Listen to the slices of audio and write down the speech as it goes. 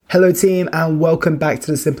Hello team and welcome back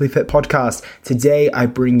to the Simply Fit podcast. Today I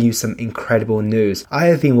bring you some incredible news. I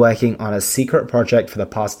have been working on a secret project for the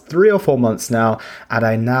past 3 or 4 months now, and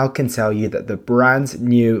I now can tell you that the brand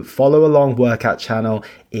new follow along workout channel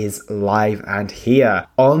is live and here.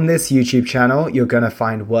 On this YouTube channel, you're going to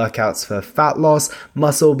find workouts for fat loss,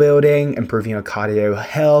 muscle building, improving your cardio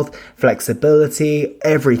health, flexibility,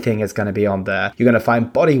 everything is going to be on there. You're going to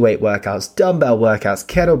find body weight workouts, dumbbell workouts,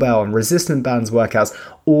 kettlebell and resistant bands workouts,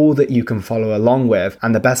 all that you can follow along with.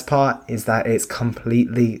 And the best part is that it's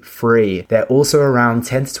completely free. They're also around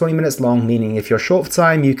 10 to 20 minutes long, meaning if you're short for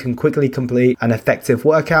time, you can quickly complete an effective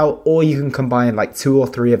workout, or you can combine like 2 or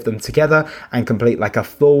 3 of them together and complete like a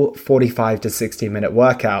full 45 to 60 minute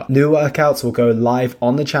workout. New workouts will go live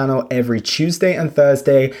on the channel every Tuesday and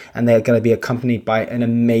Thursday, and they're going to be accompanied by an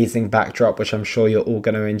amazing backdrop, which I'm sure you're all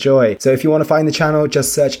going to enjoy. So if you want to find the channel,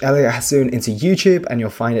 just search Elliot Hasoon into YouTube and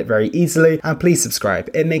you'll find it very easily. And please subscribe.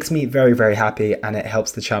 It makes me very, very happy and it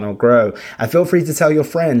helps the channel grow. And feel free to tell your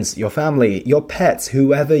friends, your family, your pets,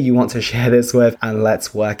 whoever you want to share this with, and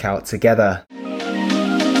let's work out together.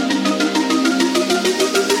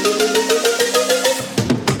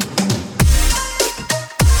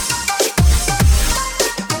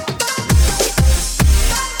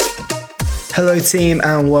 Hello team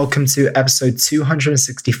and welcome to episode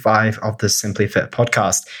 265 of the Simply Fit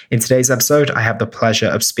podcast. In today's episode, I have the pleasure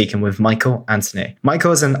of speaking with Michael Anthony.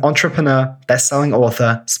 Michael is an entrepreneur, best-selling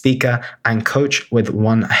author, speaker, and coach with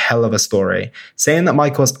one hell of a story. Saying that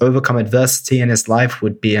Michael has overcome adversity in his life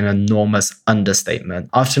would be an enormous understatement.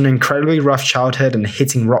 After an incredibly rough childhood and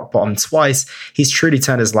hitting rock bottom twice, he's truly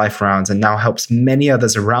turned his life around and now helps many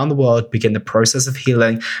others around the world begin the process of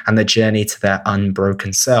healing and the journey to their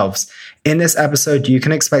unbroken selves. In this episode, you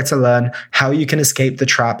can expect to learn how you can escape the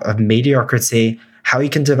trap of mediocrity, how you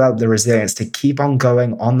can develop the resilience to keep on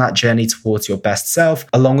going on that journey towards your best self,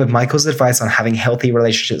 along with Michael's advice on having healthy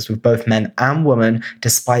relationships with both men and women,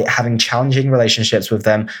 despite having challenging relationships with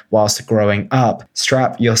them whilst growing up.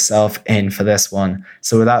 Strap yourself in for this one.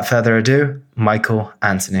 So without further ado, Michael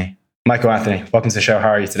Anthony. Michael Anthony, welcome to the show. How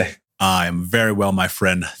are you today? I'm very well, my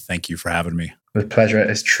friend. Thank you for having me. With pleasure. It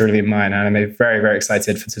is truly mine. And I'm very, very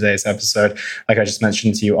excited for today's episode. Like I just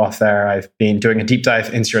mentioned to you off there, I've been doing a deep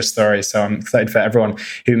dive into your story. So I'm excited for everyone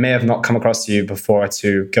who may have not come across you before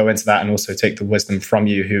to go into that and also take the wisdom from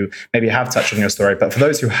you who maybe have touched on your story. But for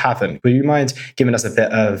those who haven't, would you mind giving us a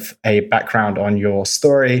bit of a background on your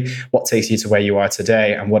story, what takes you to where you are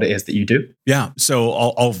today and what it is that you do? Yeah. So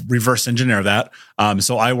I'll reverse engineer that.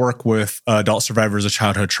 So I work with adult survivors of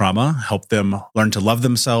childhood trauma, help them learn to love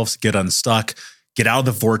themselves, get unstuck, get out of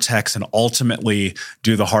the vortex, and ultimately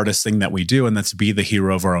do the hardest thing that we do, and that's be the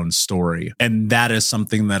hero of our own story. And that is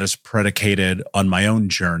something that is predicated on my own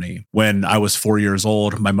journey. When I was 4 years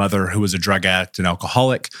old, my mother, who was a drug addict and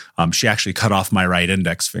alcoholic, she actually cut off my right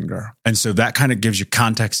index finger. And so that kind of gives you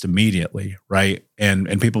context immediately, right?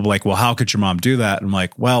 And people be like, well, how could your mom do that? And I'm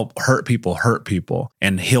like, well, hurt people,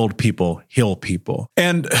 and healed people, heal people.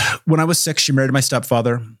 And when I was 6, she married my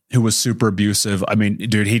stepfather, who was super abusive. I mean,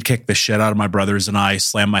 dude, he'd kick the shit out of my brothers and I,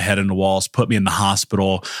 slam my head into walls, put me in the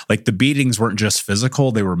hospital. Like the beatings weren't just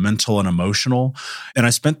physical, they were mental and emotional. And I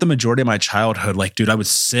spent the majority of my childhood, like, dude, I would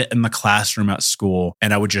sit in the classroom at school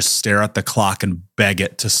and I would just stare at the clock and beg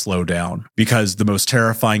it to slow down because the most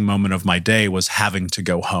terrifying moment of my day was having to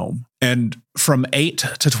go home. And from 8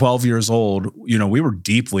 to 12 years old, we were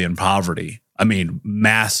deeply in poverty. I mean,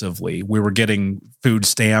 massively. We were getting food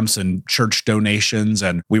stamps and church donations,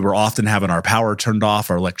 and we were often having our power turned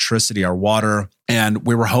off, our electricity, our water. And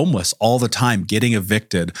we were homeless all the time, getting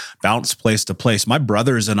evicted, bounced place to place. My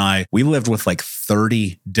brothers and I, we lived with like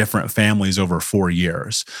 30 different families over 4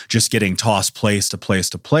 years, just getting tossed place to place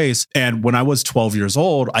to place. And when I was 12 years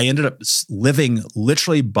old, I ended up living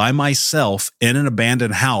literally by myself in an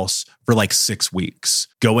abandoned house for like 6 weeks,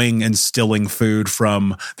 going and stealing food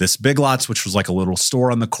from this Big Lots, which was like a little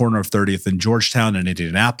store on the corner of 30th and Georgetown in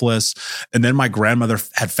Indianapolis. And then my grandmother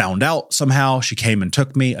had found out somehow. She came and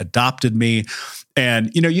took me, adopted me.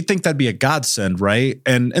 And, you'd think that'd be a godsend, right?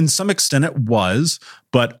 And in some extent it was,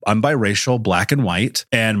 but I'm biracial, black and white.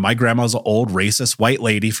 And my grandma's an old racist white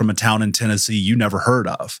lady from a town in Tennessee you never heard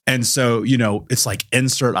of. And so, it's like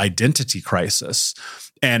insert identity crisis.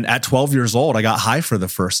 And at 12 years old, I got high for the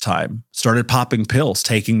first time, started popping pills,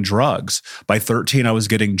 taking drugs. By 13, I was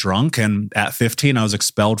getting drunk. And at 15, I was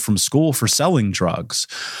expelled from school for selling drugs.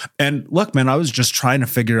 And look, man, I was just trying to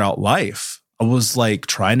figure out life. I was like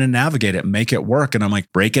trying to navigate it, make it work. And I'm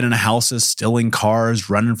like breaking into houses, stealing cars,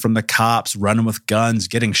 running from the cops, running with guns,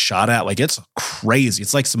 getting shot at. Like it's crazy.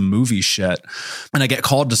 It's like some movie shit. And I get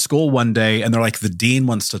called to school one day and they're like, the dean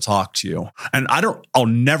wants to talk to you. And I'll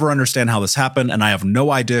never understand how this happened. And I have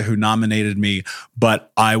no idea who nominated me,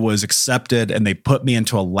 but I was accepted and they put me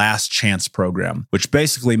into a last chance program, which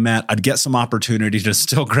basically meant I'd get some opportunity to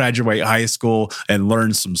still graduate high school and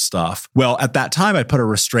learn some stuff. Well, at that time, I put a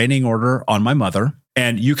restraining order on my mother.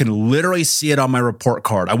 And you can literally see it on my report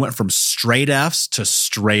card. I went from straight Fs to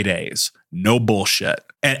straight As. No bullshit.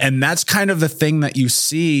 And that's kind of the thing that you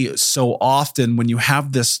see so often when you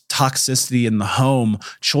have this toxicity in the home.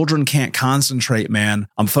 Children can't concentrate, man.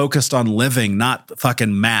 I'm focused on living, not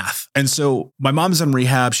fucking math. And so my mom's in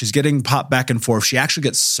rehab. She's getting popped back and forth. She actually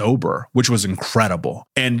gets sober, which was incredible.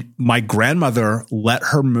 And my grandmother let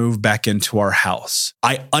her move back into our house.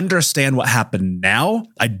 I understand what happened now.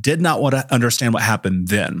 I did not want to understand what happened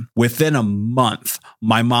then. Within a month,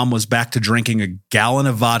 my mom was back to drinking a gallon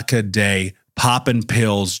of vodka a day, popping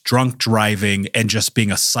pills, drunk driving, and just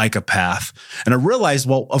being a psychopath. And I realized,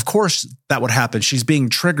 well, of course that would happen. She's being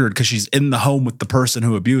triggered because she's in the home with the person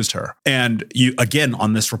who abused her. And you, again,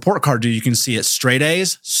 on this report card, you can see it straight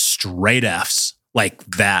A's, straight F's, like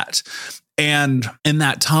that. And in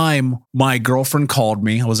that time, my girlfriend called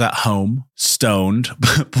me. I was at home, stoned,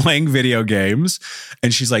 playing video games.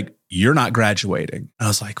 And she's like, "You're not graduating." I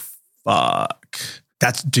was like, fuck.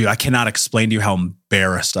 Dude, I cannot explain to you how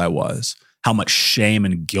embarrassed I was, how much shame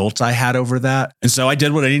and guilt I had over that. And so I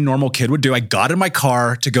did what any normal kid would do. I got in my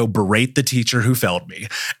car to go berate the teacher who failed me.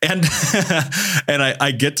 And, and I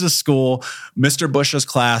get to school, Mr. Bush's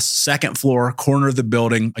class, second floor, corner of the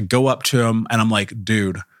building. I go up to him and I'm like,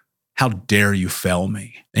 "Dude, how dare you fail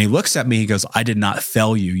me?" And he looks at me, he goes, "I did not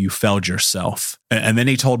fail you. You failed yourself." And then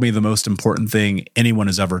he told me the most important thing anyone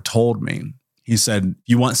has ever told me. He said,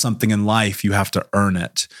 "You want something in life, you have to earn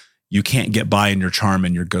it. You can't get by in your charm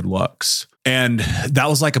and your good looks." And that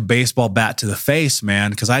was like a baseball bat to the face,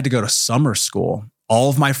 man, because I had to go to summer school. All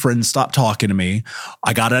of my friends stopped talking to me.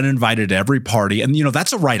 I got uninvited to every party. And,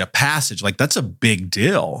 that's a rite of passage. Like, that's a big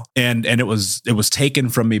deal. And it was taken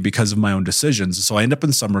from me because of my own decisions. So I end up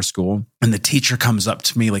in summer school and the teacher comes up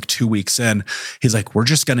to me like 2 weeks in. He's like, "We're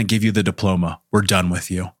just going to give you the diploma. We're done with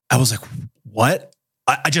you." I was like, what?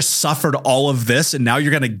 I just suffered all of this and now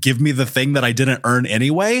you're going to give me the thing that I didn't earn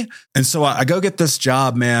anyway? And so I go get this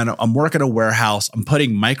job, man. I'm working a warehouse. I'm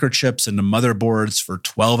putting microchips into motherboards for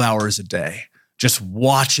 12 hours a day. Just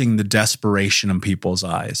watching the desperation in people's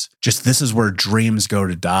eyes. Just this is where dreams go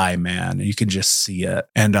to die, man. You can just see it.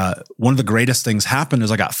 And one of the greatest things happened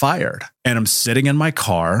is I got fired. And I'm sitting in my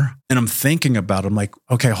car and I'm thinking about it. I'm like,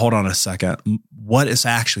 okay, hold on a second. What is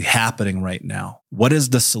actually happening right now? What is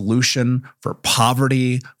the solution for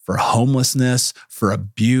poverty, for homelessness, for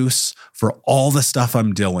abuse, for all the stuff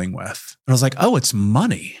I'm dealing with? And I was like, oh, it's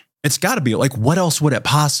money. It's got to be. Like, what else would it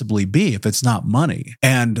possibly be if it's not money?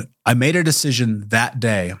 And I made a decision that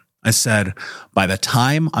day. I said, by the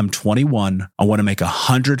time I'm 21, I want to make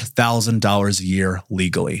 $100,000 a year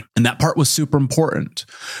legally. And that part was super important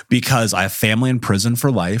because I have family in prison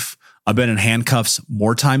for life. I've been in handcuffs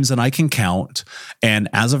more times than I can count. And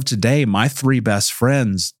as of today, my 3 best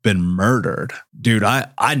friends been murdered. Dude,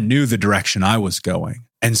 I knew the direction I was going.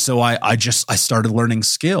 And so I started learning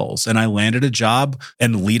skills and I landed a job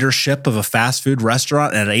in leadership of a fast food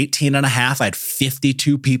restaurant. And at 18 and a half, I had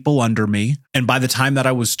 52 people under me. And by the time that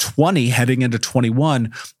I was 20, heading into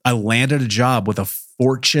 21, I landed a job with a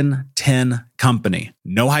Fortune 10 company.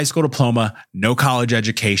 No high school diploma, no college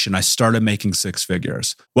education. I started making 6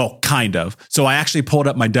 figures. Well, kind of. So I actually pulled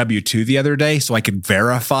up my W-2 the other day so I could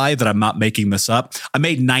verify that I'm not making this up. I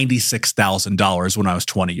made $96,000 when I was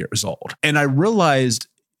 20 years old. And I realized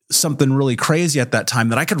something really crazy at that time,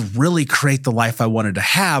 that I could really create the life I wanted to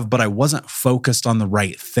have, but I wasn't focused on the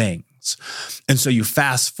right things. And so you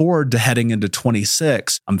fast forward to heading into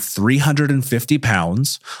 26, I'm 350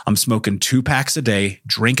 pounds. I'm smoking 2 packs a day,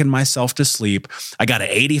 drinking myself to sleep. I got an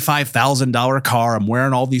 $85,000 car. I'm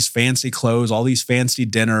wearing all these fancy clothes, all these fancy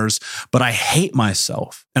dinners, but I hate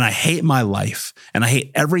myself and I hate my life and I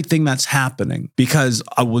hate everything that's happening because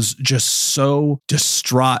I was just so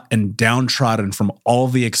distraught and downtrodden from all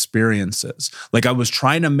the experiences. Like, I was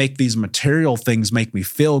trying to make these material things make me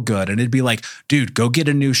feel good. And it'd be like, dude, go get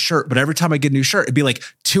a new shirt. But every time I get a new shirt, it'd be like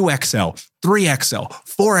 2XL, 3XL,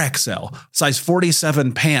 4XL, size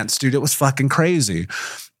 47 pants. Dude, it was fucking crazy.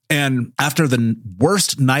 And after the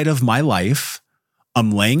worst night of my life,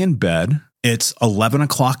 I'm laying in bed. It's 11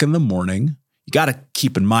 o'clock in the morning. You got to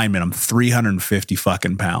keep in mind, man, I'm 350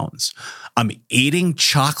 fucking pounds. I'm eating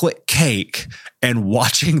chocolate cake and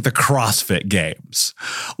watching the CrossFit Games.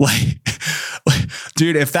 Like,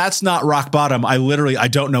 dude, if that's not rock bottom, I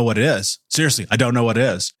don't know what it is. Seriously, I don't know what it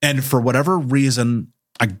is. And for whatever reason,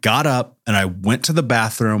 I got up and I went to the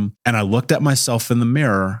bathroom and I looked at myself in the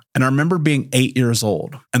mirror. And I remember being 8 years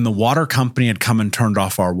old and the water company had come and turned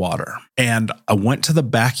off our water. And I went to the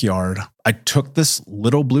backyard. I took this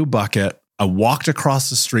little blue bucket. I walked across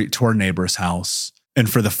the street to our neighbor's house. And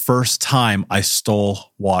for the first time, I stole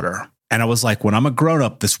water. And I was like, when I'm a grown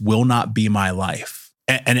up, this will not be my life.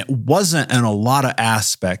 And it wasn't in a lot of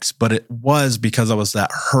aspects, but it was because I was that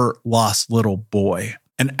hurt, lost little boy.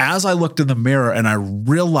 And as I looked in the mirror and I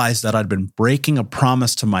realized that I'd been breaking a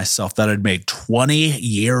promise to myself that I'd made 20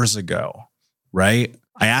 years ago, right?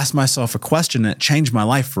 I asked myself a question and it changed my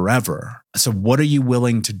life forever. So what are you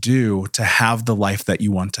willing to do to have the life that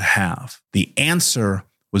you want to have? The answer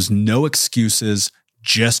was no excuses,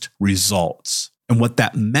 just results. And what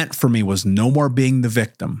that meant for me was no more being the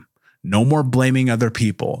victim, no more blaming other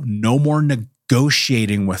people, no more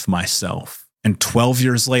negotiating with myself. And 12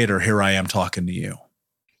 years later, here I am talking to you.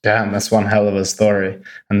 Yeah, and that's one hell of a story.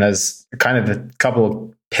 And there's kind of a couple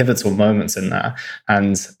of pivotal moments in there.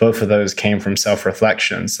 And both of those came from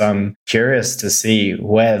self-reflection. So I'm curious to see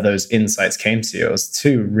where those insights came to you. It was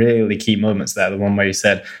two really key moments there. The one where you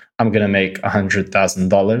said, I'm going to make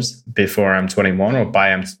 $100,000 before I'm 21 or by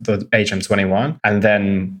the age I'm 21. And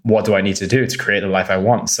then what do I need to do to create the life I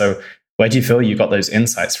want? So where do you feel you got those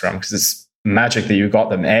insights from? Because it's magic that you got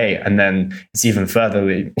them, and then it's even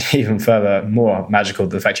further more magical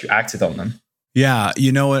the fact you acted on them. Yeah.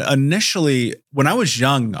 You know, initially when I was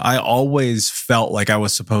young, I always felt like I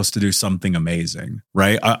was supposed to do something amazing,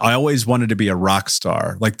 right? I always wanted to be a rock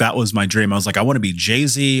star. Like that was my dream. I was like, I want to be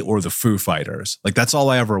Jay-Z or the Foo Fighters. Like that's all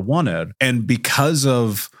I ever wanted. And because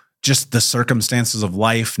of just the circumstances of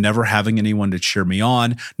life, never having anyone to cheer me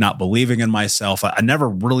on, not believing in myself, I never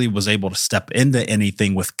really was able to step into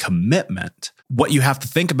anything with commitment. What you have to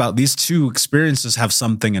think about, these two experiences have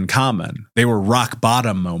something in common. They were rock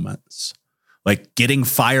bottom moments. Like getting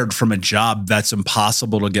fired from a job that's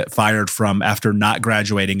impossible to get fired from after not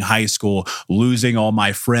graduating high school, losing all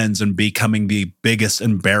my friends and becoming the biggest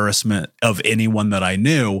embarrassment of anyone that I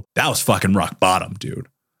knew. That was fucking rock bottom, dude.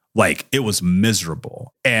 Like it was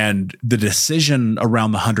miserable. And the decision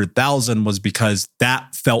around the 100,000 was because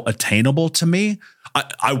that felt attainable to me.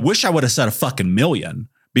 I wish I would have said a fucking million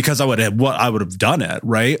because I would have done it,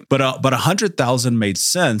 right? But 100,000 made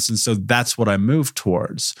sense. And so that's what I moved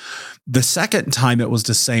towards. The second time it was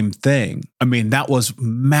the same thing. I mean, that was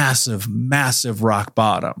massive, massive rock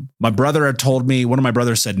bottom. My brother had told me, one of my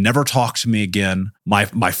brothers said, never talk to me again. My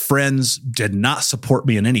friends did not support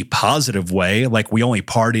me in any positive way. Like we only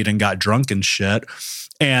partied and got drunk and shit.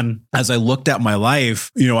 And as I looked at my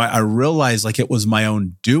life, you know, I realized like it was my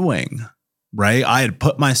own doing. Right? I had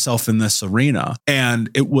put myself in this arena and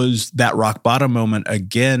it was that rock bottom moment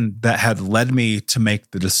again that had led me to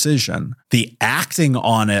make the decision. The acting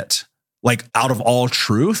on it, like out of all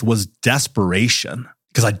truth, was desperation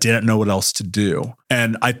because I didn't know what else to do.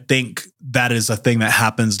 And I think that is a thing that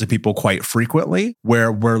happens to people quite frequently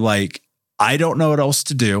where we're like, I don't know what else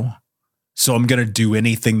to do. So I'm going to do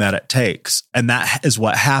anything that it takes. And that is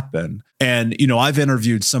what happened. And, you know, I've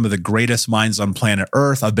interviewed some of the greatest minds on planet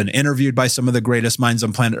Earth. I've been interviewed by some of the greatest minds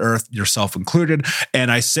on planet Earth, yourself included.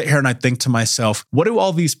 And I sit here and I think to myself, what do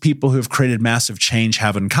all these people who have created massive change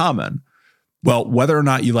have in common? Well, whether or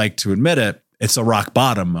not you like to admit it, it's a rock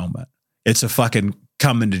bottom moment. It's a fucking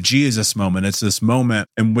come into Jesus moment. It's this moment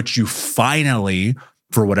in which you finally,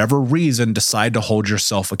 for whatever reason, decide to hold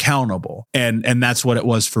yourself accountable. And that's what it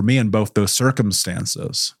was for me in both those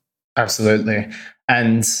circumstances. Absolutely.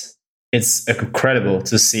 And it's incredible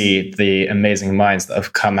to see the amazing minds that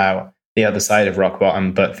have come out the other side of rock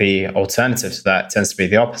bottom. But the alternative to that tends to be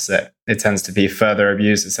the opposite. It tends to be further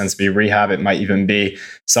abuse. It tends to be rehab. It might even be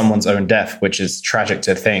someone's own death, which is tragic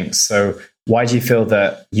to think. So why do you feel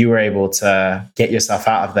that you were able to get yourself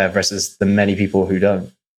out of there versus the many people who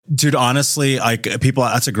don't? Dude, honestly,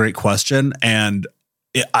 that's a great question. And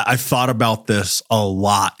I've thought about this a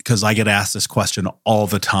lot because I get asked this question all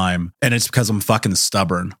the time. And it's because I'm fucking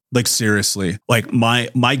stubborn. Like, seriously, like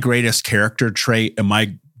my greatest character trait and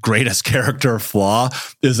my greatest character flaw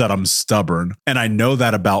is that I'm stubborn. And I know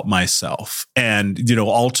that about myself. And, you know,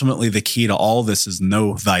 ultimately the key to all this is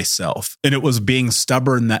know thyself. And it was being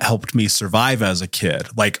stubborn that helped me survive as a kid.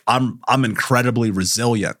 Like I'm incredibly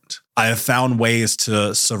resilient. I have found ways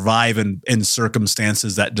to survive in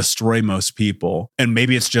circumstances that destroy most people. And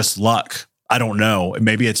maybe it's just luck. I don't know.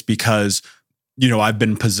 Maybe it's because I've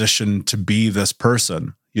been positioned to be this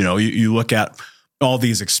person. You look at all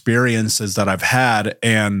these experiences that I've had,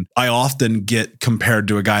 and I often get compared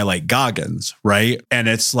to a guy like Goggins, right? And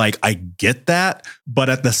it's like, I get that, but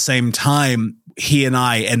at the same time, he and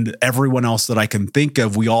I and everyone else that I can think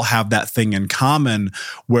of, we all have that thing in common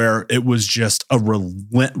where it was just a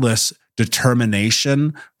relentless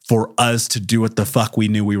determination for us to do what the fuck we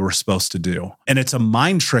knew we were supposed to do. And it's a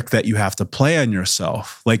mind trick that you have to play on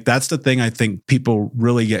yourself. Like, that's the thing I think people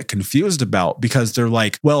really get confused about, because they're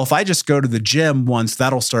like, well, if I just go to the gym once,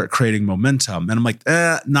 that'll start creating momentum. And I'm like,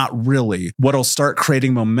 not really. What'll start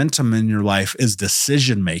creating momentum in your life is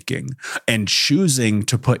decision making and choosing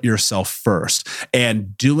to put yourself first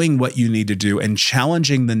and doing what you need to do and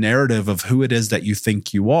challenging the narrative of who it is that you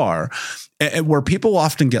think you are. And where people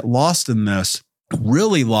often get lost in this,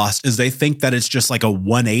 really lost, is they think that it's just like a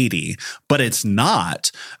 180, but it's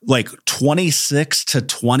not. Like 26 to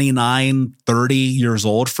 29, 30 years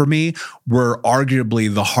old for me were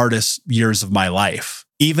arguably the hardest years of my life.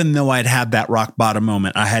 Even though I'd had that rock bottom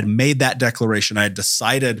moment, I had made that declaration, I had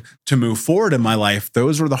decided to move forward in my life.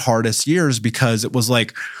 Those were the hardest years because it was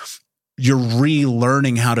like, you're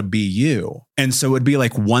relearning how to be you. And so it'd be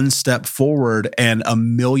like one step forward and a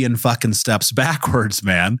million fucking steps backwards,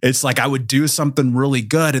 man. It's like I would do something really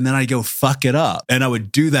good and then I'd go fuck it up. And I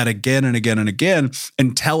would do that again and again and again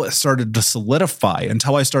until it started to solidify,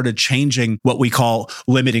 until I started changing what we call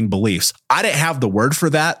limiting beliefs. I didn't have the word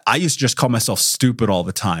for that. I used to just call myself stupid all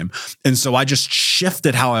the time. And so I just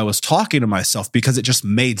shifted how I was talking to myself because it just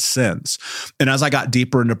made sense. And as I got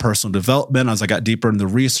deeper into personal development, as I got deeper into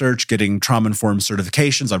research, getting trauma-informed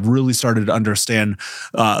certifications, I've really started to understand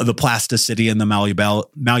the plasticity and the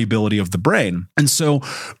malleability of the brain. And so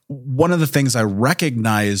one of the things I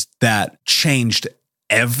recognized that changed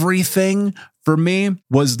everything for me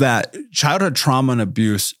was that childhood trauma and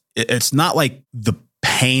abuse, it's not like the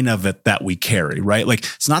pain of it that we carry, right? Like,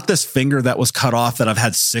 it's not this finger that was cut off that I've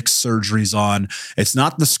had 6 surgeries on. It's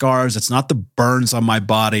not the scars. It's not the burns on my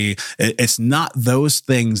body. It's not those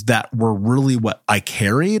things that were really what I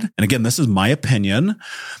carried. And again, this is my opinion.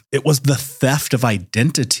 It was the theft of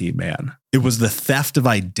identity, man. It was the theft of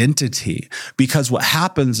identity, because what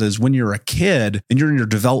happens is when you're a kid and you're in your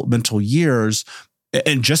developmental years,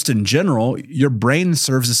 and just in general, your brain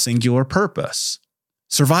serves a singular purpose: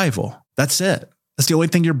 survival. That's it. That's the only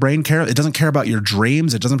thing your brain cares. It doesn't care about your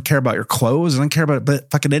dreams. It doesn't care about your clothes. It doesn't care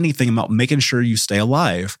about fucking anything about making sure you stay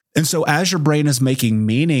alive. And so as your brain is making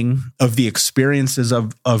meaning of the experiences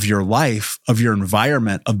of your life, of your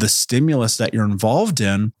environment, of the stimulus that you're involved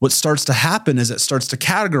in, what starts to happen is it starts to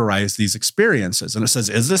categorize these experiences. And it says,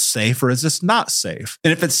 is this safe or is this not safe?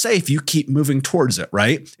 And if it's safe, you keep moving towards it,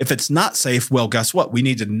 right? If it's not safe, well, guess what? We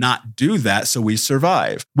need to not do that so we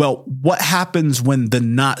survive. Well, what happens when the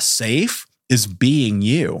not safe is being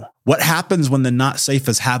you? What happens when the not safe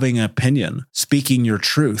is having an opinion, speaking your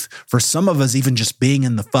truth? For some of us, even just being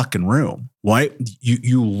in the fucking room, right?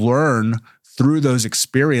 You learn through those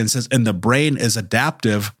experiences, and the brain is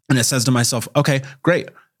adaptive, and it says to myself, okay, great.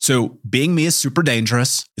 So being me is super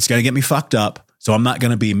dangerous. It's going to get me fucked up. So I'm not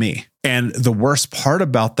going to be me. And the worst part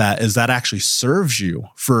about that is that actually serves you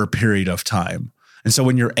for a period of time. And so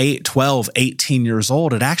when you're 8, 12, 18 years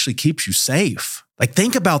old, it actually keeps you safe. Like,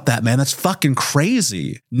 think about that, man. That's fucking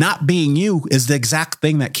crazy. Not being you is the exact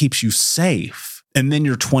thing that keeps you safe. And then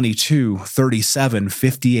you're 22, 37,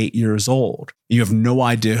 58 years old. You have no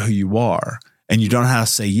idea who you are. And you don't know how to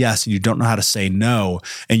say yes. And you don't know how to say no.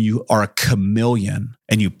 And you are a chameleon.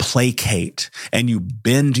 And you placate. And you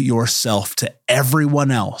bend yourself to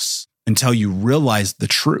everyone else until you realize the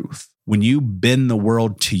truth. When you bend the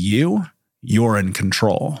world to you, you're in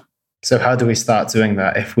control. So how do we start doing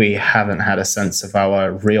that if we haven't had a sense of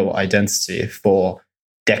our real identity for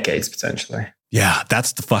decades, potentially? Yeah,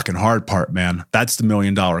 that's the fucking hard part, man. That's the $1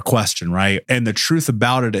 million question, right? And the truth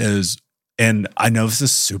about it is, and I know this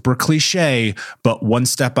is super cliche, but one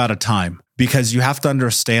step at a time, because you have to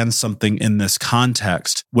understand something in this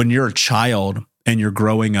context. When you're a child and you're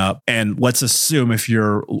growing up, and let's assume if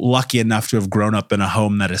you're lucky enough to have grown up in a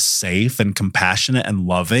home that is safe and compassionate and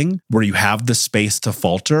loving, where you have the space to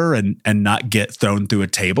falter and not get thrown through a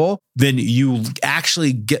table, then you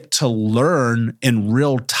actually get to learn in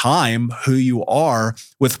real time who you are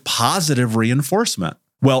with positive reinforcement.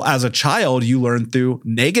 Well, as a child, you learn through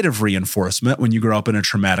negative reinforcement when you grow up in a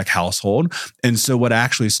traumatic household. And so what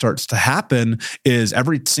actually starts to happen is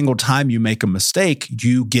every single time you make a mistake,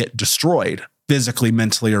 you get destroyed physically,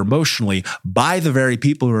 mentally, or emotionally by the very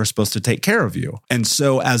people who are supposed to take care of you. And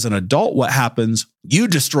so as an adult, what happens? You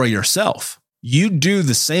destroy yourself. You do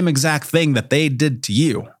the same exact thing that they did to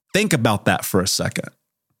you. Think about that for a second,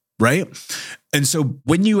 right? And so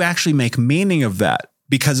when you actually make meaning of that,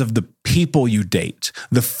 because of the people you date,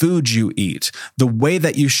 the food you eat, the way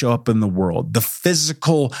that you show up in the world, the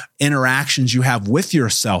physical interactions you have with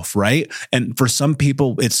yourself, right? And for some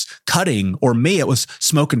people, it's cutting, or me, it was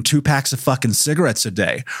smoking 2 packs of fucking cigarettes a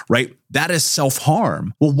day, right? That is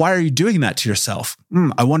self-harm. Well, why are you doing that to yourself?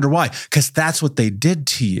 I wonder why. Because that's what they did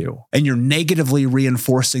to you. And you're negatively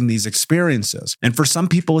reinforcing these experiences. And for some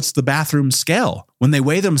people, it's the bathroom scale. When they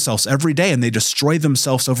weigh themselves every day and they destroy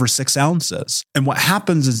themselves over 6 ounces. And what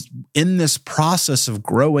happens is in this process of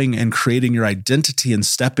growing and creating your identity and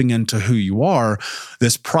stepping into who you are,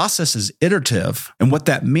 this process is iterative. And what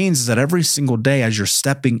that means is that every single day as you're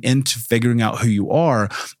stepping into figuring out who you are,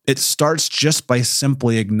 it starts just by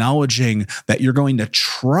simply acknowledging that you're going to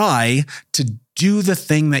try to do the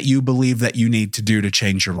thing that you believe that you need to do to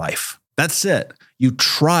change your life. That's it. You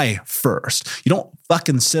try first. You don't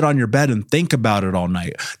fucking sit on your bed and think about it all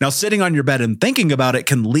night. Now, sitting on your bed and thinking about it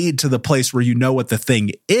can lead to the place where you know what the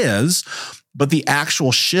thing is, but the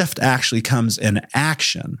actual shift actually comes in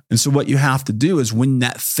action. And so what you have to do is when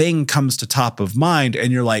that thing comes to top of mind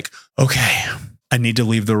and you're like, okay, I need to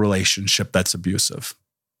leave the relationship that's abusive.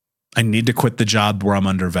 I need to quit the job where I'm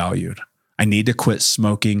undervalued. I need to quit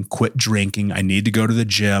smoking, quit drinking. I need to go to the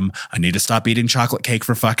gym. I need to stop eating chocolate cake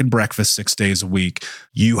for fucking breakfast 6 days a week.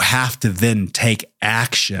 You have to then take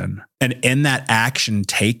action. And in that action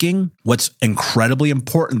taking, what's incredibly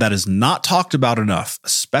important that is not talked about enough,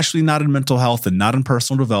 especially not in mental health and not in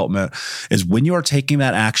personal development, is when you are taking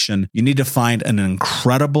that action, you need to find an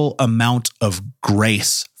incredible amount of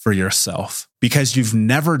grace for yourself because you've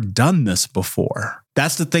never done this before.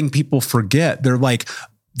 That's the thing people forget. They're like,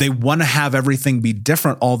 they want to have everything be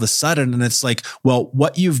different all of a sudden. And it's like, well,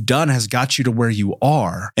 what you've done has got you to where you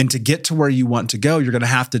are. And to get to where you want to go, you're going to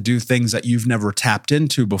have to do things that you've never tapped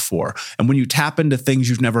into before. And when you tap into things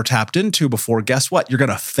you've never tapped into before, guess what? You're going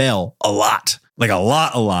to fail a lot. Like a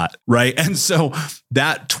lot, right? And so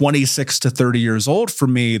that 26 to 30 years old for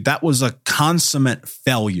me, that was a consummate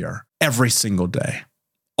failure every single day,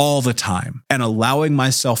 all the time. And allowing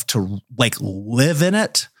myself to like live in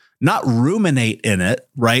it, not ruminate in it,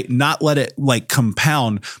 right? Not let it like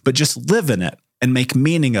compound, but just live in it and make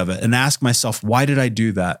meaning of it and ask myself, why did I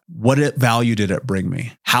do that? What value did it bring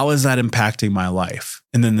me? How is that impacting my life?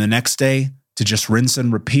 And then the next day to just rinse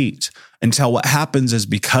and repeat until what happens is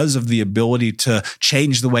because of the ability to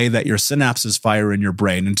change the way that your synapses fire in your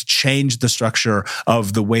brain and to change the structure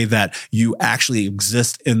of the way that you actually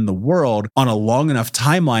exist in the world on a long enough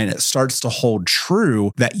timeline, it starts to hold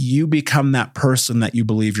true that you become that person that you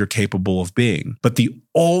believe you're capable of being. But the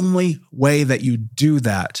only way that you do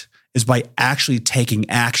that is by actually taking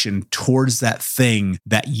action towards that thing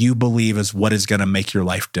that you believe is what is going to make your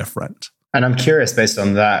life different. And I'm curious, based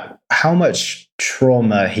on that, how much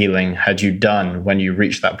trauma healing had you done when you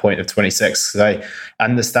reached that point of 26? Because I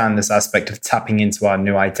understand this aspect of tapping into our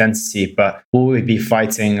new identity, but will we be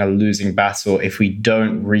fighting a losing battle if we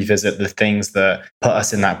don't revisit the things that put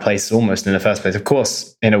us in that place almost in the first place? Of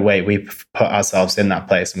course, in a way, we've put ourselves in that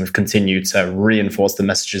place and we've continued to reinforce the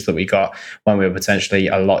messages that we got when we were potentially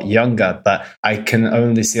a lot younger. But I can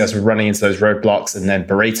only see us running into those roadblocks and then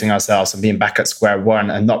berating ourselves and being back at square one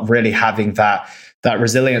and not really having that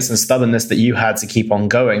resilience and stubbornness that you had to keep on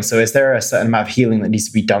going. So is there a certain amount of healing that needs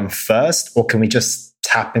to be done first, or can we just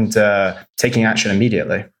tap into taking action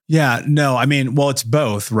immediately? Yeah, no, I mean, well, it's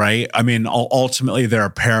both, right? I mean, ultimately they're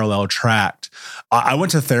a parallel track. I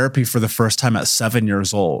went to therapy for the first time at 7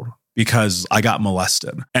 years old because I got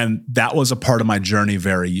molested. And that was a part of my journey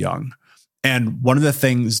very young. And one of the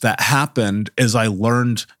things that happened is I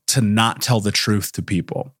learned to not tell the truth to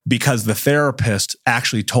people because the therapist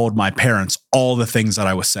actually told my parents all the things that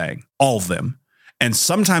I was saying, all of them. And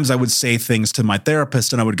sometimes I would say things to my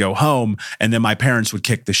therapist and I would go home and then my parents would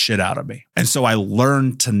kick the shit out of me. And so I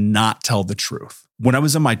learned to not tell the truth. When I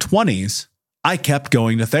was in my 20s, I kept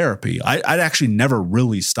going to therapy. I'd actually never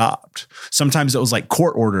really stopped. Sometimes it was like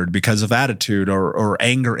court ordered because of attitude or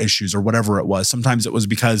anger issues or whatever it was. Sometimes it was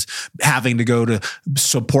because having to go to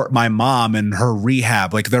support my mom in her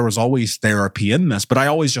rehab. Like there was always therapy in this, but I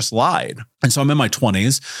always just lied. And so I'm in my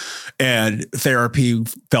 20s and therapy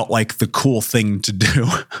felt like the cool thing to do.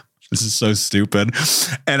 This is so stupid.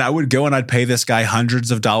 And I would go and I'd pay this guy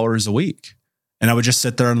hundreds of dollars a week and I would just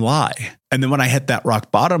sit there and lie. And then when I hit that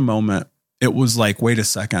rock bottom moment, it was like, wait a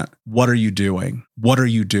second, what are you doing? What are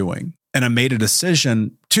you doing? And I made a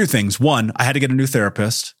decision, 2 things. One, I had to get a new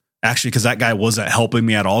therapist, actually, because that guy wasn't helping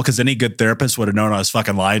me at all. Because any good therapist would have known I was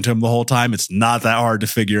fucking lying to him the whole time. It's not that hard to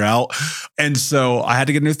figure out. And so I had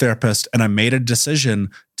to get a new therapist and I made a decision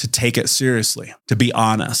to take it seriously, to be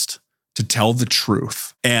honest, to tell the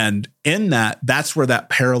truth. And in that, that's where that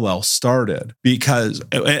parallel started, because,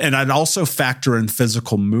 and I'd also factor in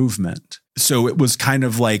physical movement. So it was kind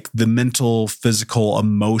of like the mental, physical,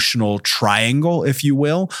 emotional triangle, if you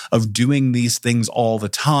will, of doing these things all the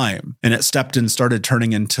time. And it started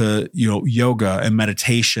turning into, yoga and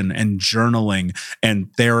meditation and journaling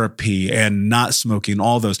and therapy and not smoking,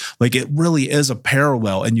 all those. Like, it really is a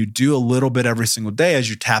parallel, and you do a little bit every single day as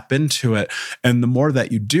you tap into it. And the more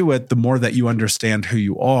that you do it, the more that you understand who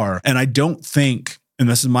you are. And I don't think, and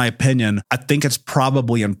this is my opinion, I think it's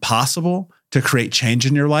probably impossible to create change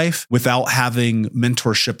in your life without having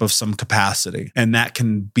mentorship of some capacity. And that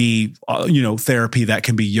can be, therapy, that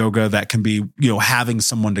can be yoga, that can be, having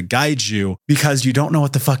someone to guide you, because you don't know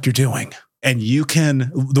what the fuck you're doing. And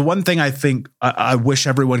the one thing I think I wish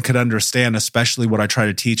everyone could understand, especially what I try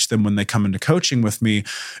to teach them when they come into coaching with me,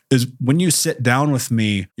 is when you sit down with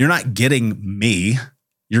me, you're not getting me.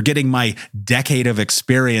 You're getting my decade of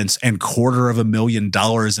experience and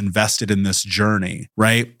 $250,000 invested in this journey,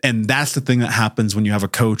 right? And that's the thing that happens when you have a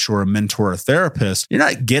coach or a mentor or a therapist. You're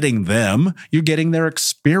not getting them, you're getting their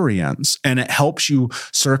experience. And it helps you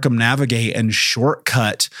circumnavigate and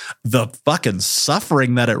shortcut the fucking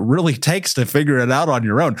suffering that it really takes to figure it out on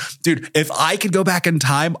your own. Dude, if I could go back in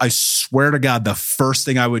time, I swear to God, the first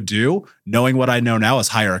thing I would do, knowing what I know now, is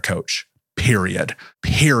hire a coach. Period.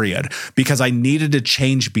 Because I needed to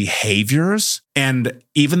change behaviors. And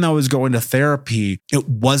even though I was going to therapy, it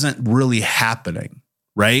wasn't really happening,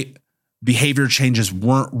 right? Behavior changes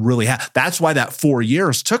weren't really That's why that 4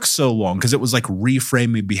 years took so long, because it was like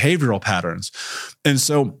reframing behavioral patterns. And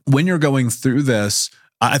so when you're going through this,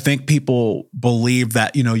 I think people believe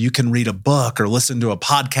that, you can read a book or listen to a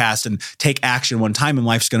podcast and take action one time and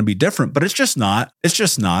life's going to be different, but it's just not.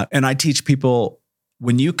 And I teach people,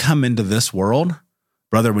 when you come into this world,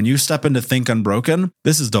 brother, when you step into Think Unbroken,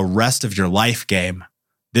 this is the rest of your life game.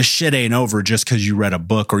 This shit ain't over just because you read a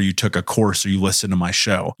book or you took a course or you listened to my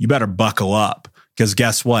show. You better buckle up, because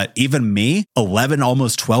guess what? Even me, 11,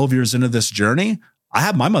 almost 12 years into this journey, I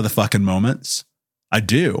have my motherfucking moments. I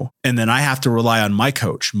do. And then I have to rely on my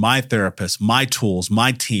coach, my therapist, my tools,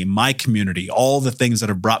 my team, my community, all the things that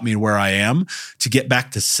have brought me to where I am to get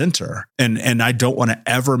back to center. And I don't want to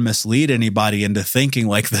ever mislead anybody into thinking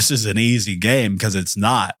like this is an easy game, because it's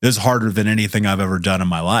not. This is harder than anything I've ever done in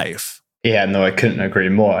my life. Yeah, no, I couldn't agree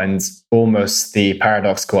more. And almost the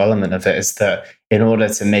paradoxical element of it is that in order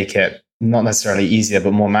to make it not necessarily easier,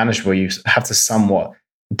 but more manageable, you have to somewhat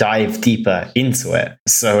dive deeper into it.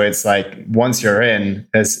 So it's like, once you're in,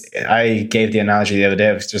 as I gave the analogy the other day,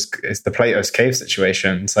 it's the Plato's cave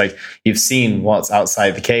situation. It's like, you've seen what's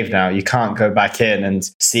outside the cave now. You can't go back in and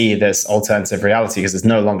see this alternative reality, because it's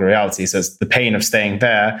no longer reality. So it's the pain of staying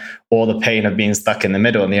there or the pain of being stuck in the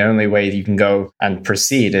middle. And the only way you can go and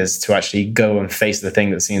proceed is to actually go and face the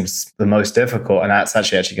thing that seems the most difficult. And that's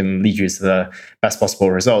actually can lead you to the best possible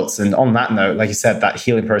results. And on that note, like you said, that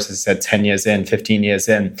healing process said 10 years in, 15 years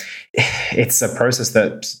in, it's a process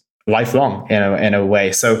that's lifelong in a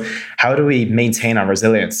way. So how do we maintain our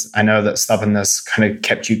resilience? I know that stubbornness kind of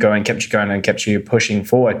kept you going and kept you pushing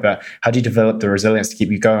forward, but how do you develop the resilience to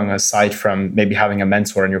keep you going, aside from maybe having a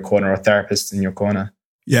mentor in your corner or a therapist in your corner?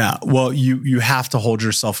 Yeah, well, you have to hold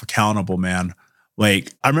yourself accountable, man.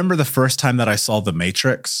 Like, I remember the first time that I saw The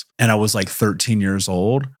Matrix and I was like 13 years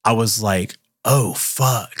old. I was like, oh,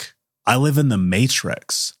 fuck, I live in the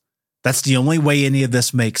Matrix. That's the only way any of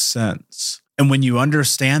this makes sense. And when you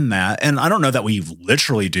understand that, and I don't know that we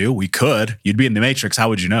literally do, we could, you'd be in the Matrix, how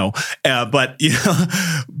would you know? But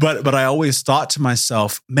I always thought to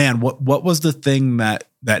myself, man, what was the thing that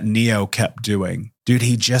Neo kept doing? Dude,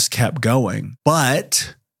 he just kept going.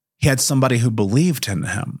 But he had somebody who believed in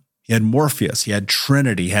him. He had Morpheus, he had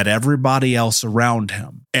Trinity, he had everybody else around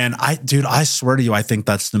him. And I swear to you, I think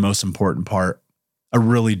that's the most important part. I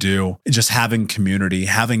really do. Just having community,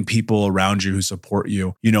 having people around you who support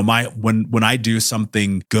you. When I do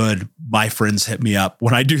something good, my friends hit me up.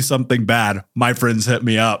 When I do something bad, my friends hit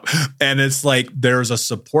me up. And it's like, there's a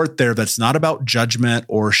support there that's not about judgment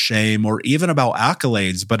or shame or even about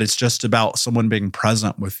accolades, but it's just about someone being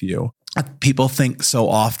present with you. People think so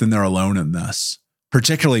often they're alone in this,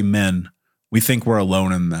 particularly men. We think we're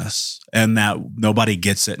alone in this and that nobody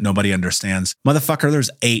gets it. Nobody understands. Motherfucker, there's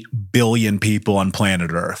 8 billion people on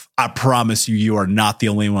planet Earth. I promise you, you are not the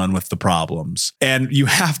only one with the problems. And you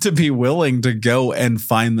have to be willing to go and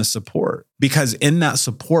find the support, because in that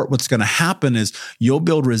support, what's going to happen is you'll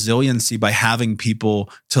build resiliency by having people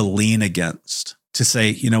to lean against, to say,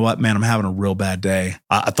 you know what, man, I'm having a real bad day.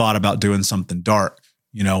 I thought about doing something dark,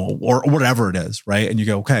 or whatever it is, right? And you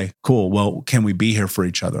go, okay, cool. Well, can we be here for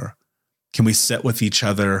each other? Can we sit with each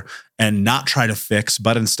other and not try to fix,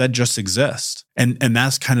 but instead just exist? And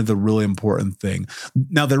that's kind of the really important thing.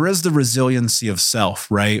 Now, there is the resiliency of self,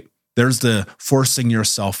 right? There's the forcing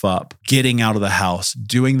yourself up, getting out of the house,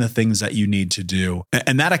 doing the things that you need to do.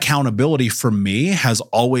 And that accountability for me has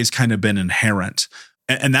always kind of been inherent.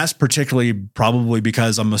 And that's particularly probably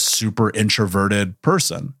because I'm a super introverted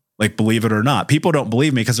person. Like, believe it or not, people don't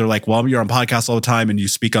believe me because they're like, well, you're on podcasts all the time and you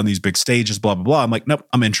speak on these big stages, blah, blah, blah. I'm like, nope,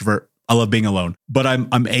 I'm an introvert. I love being alone. But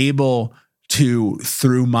I'm able to,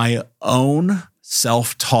 through my own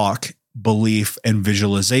self-talk, belief, and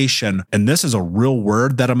visualization, and this is a real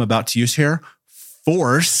word that I'm about to use here,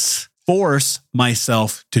 force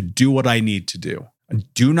myself to do what I need to do.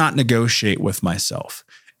 Do not negotiate with myself.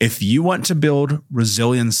 If you want to build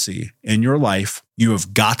resiliency in your life, you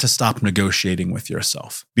have got to stop negotiating with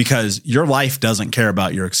yourself, because your life doesn't care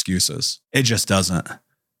about your excuses. It just doesn't.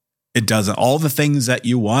 It doesn't. All the things that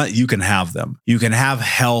you want, you can have them. You can have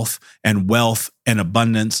health and wealth and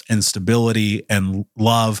abundance and stability and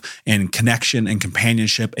love and connection and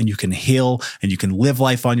companionship, and you can heal and you can live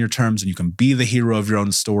life on your terms and you can be the hero of your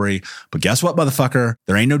own story. But guess what, motherfucker?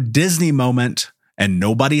 There ain't no Disney moment and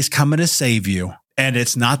nobody's coming to save you. And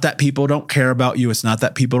it's not that people don't care about you. It's not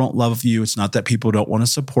that people don't love you. It's not that people don't want to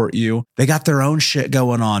support you. They got their own shit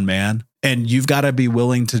going on, man. And you've got to be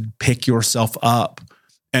willing to pick yourself up.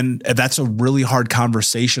 And that's a really hard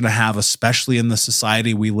conversation to have, especially in the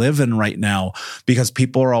society we live in right now, because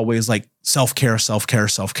people are always like, self-care, self-care,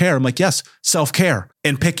 self-care. I'm like, yes, self-care,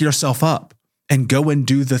 and pick yourself up and go and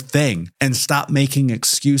do the thing and stop making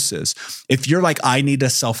excuses. If you're like, I need a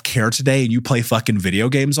self-care today, and you play fucking video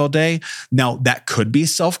games all day, now that could be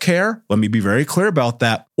self-care. Let me be very clear about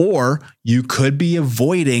that. Or you could be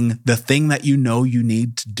avoiding the thing that you know you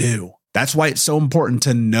need to do. That's why it's so important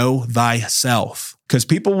to know thyself. Because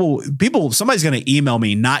somebody's going to email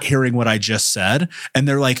me not hearing what I just said. And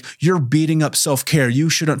they're like, you're beating up self-care. You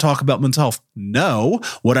shouldn't talk about mental health. No,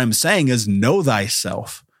 what I'm saying is know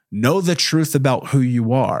thyself. Know the truth about who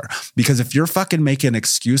you are. Because if you're fucking making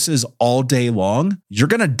excuses all day long, you're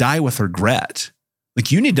going to die with regret.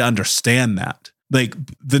 Like, you need to understand that. Like,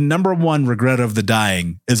 the number one regret of the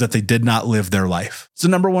dying is that they did not live their life. It's the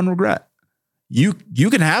number one regret. You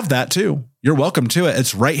can have that too. You're welcome to it.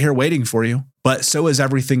 It's right here waiting for you. But so is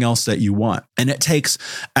everything else that you want. And it takes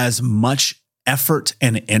as much effort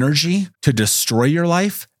and energy to destroy your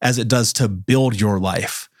life as it does to build your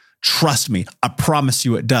life. Trust me, I promise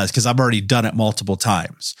you it does, because I've already done it multiple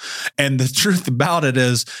times. And the truth about it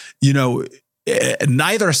is,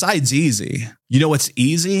 neither side's easy. You know what's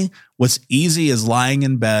easy? What's easy is lying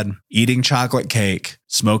in bed, eating chocolate cake,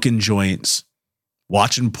 smoking joints,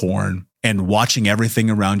 watching porn, and watching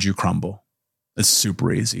everything around you crumble. It's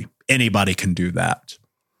super easy. Anybody can do that.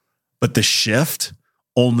 But the shift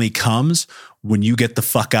only comes when you get the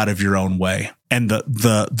fuck out of your own way. And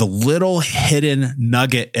the little hidden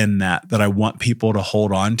nugget in that I want people to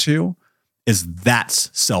hold on to is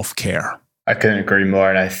that's self-care. I couldn't agree more.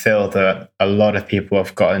 And I feel that a lot of people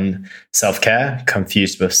have gotten self-care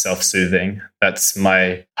confused with self-soothing. That's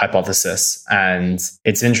my hypothesis. And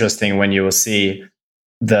it's interesting when you will see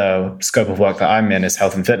the scope of work that I'm in is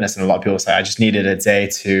health and fitness. And a lot of people say, I just needed a day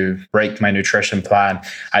to break my nutrition plan.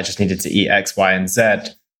 I just needed to eat X, Y, and Z.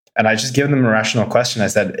 And I just give them a rational question. I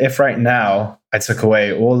said, if right now I took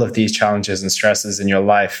away all of these challenges and stresses in your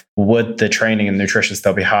life, would the training and nutrition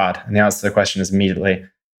still be hard? And the answer to the question is immediately,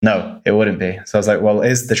 no, it wouldn't be. So I was like, well,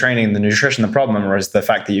 is the training and the nutrition the problem, or is the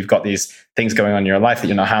fact that you've got these things going on in your life that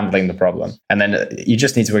you're not handling the problem? And then you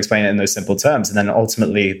just need to explain it in those simple terms. And then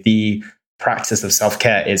ultimately the practice of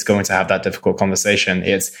self-care is going to have that difficult conversation.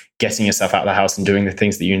 It's getting yourself out of the house and doing the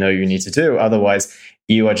things that you know you need to do. Otherwise,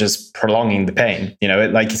 you are just prolonging the pain.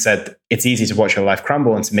 Like you said, it's easy to watch your life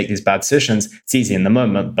crumble and to make these bad decisions. It's easy in the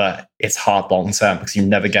moment, but it's hard long term, because you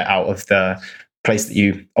never get out of the place that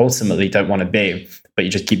you ultimately don't want to be. But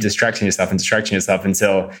you just keep distracting yourself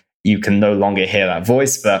until you can no longer hear that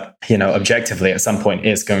voice. But, objectively, at some point,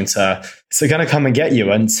 it's going to come and get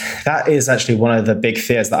you. And that is actually one of the big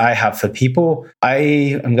fears that I have for people.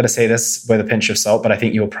 I am going to say this with a pinch of salt, but I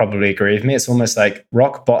think you'll probably agree with me. It's almost like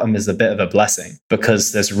rock bottom is a bit of a blessing,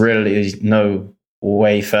 because there's really no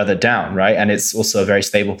way further down, right? And it's also a very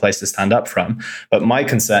stable place to stand up from. But my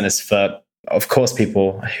concern is for, of course,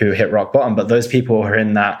 people who hit rock bottom, but those people who are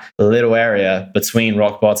in that little area between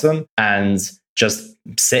rock bottom and just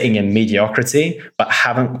sitting in mediocrity, but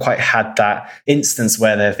haven't quite had that instance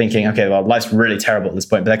where they're thinking, okay, well, life's really terrible at this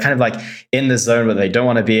point, but they're kind of like in the zone where they don't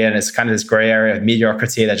want to be in. It's kind of this gray area of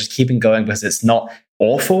mediocrity. They're just keeping going because it's not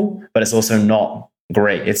awful, but it's also not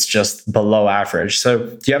great. It's just below average. So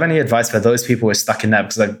do you have any advice for those people who are stuck in that?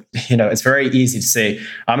 Because it's very easy to say,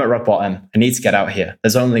 I'm at rock bottom. I need to get out here.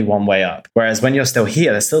 There's only one way up. Whereas when you're still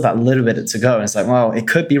here, there's still that little bit to go. And it's like, well, it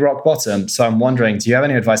could be rock bottom. So I'm wondering, do you have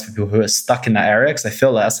any advice for people who are stuck in that area? Because I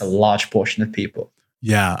feel that's a large portion of people.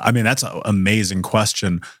 Yeah, I mean, that's an amazing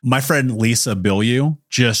question. My friend Lisa Bilyeu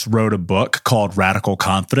just wrote a book called Radical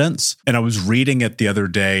Confidence. And I was reading it the other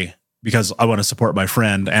day because I want to support my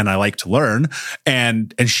friend and I like to learn.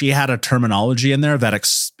 And she had a terminology in there that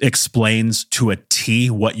explains to a T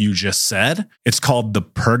what you just said. It's called the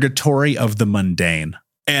purgatory of the mundane.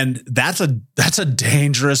 And that's a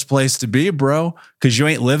dangerous place to be, bro, because you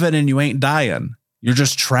ain't living and you ain't dying. You're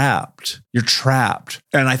just trapped. You're trapped.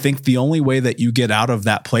 And I think the only way that you get out of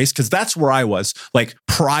that place, because that's where I was, like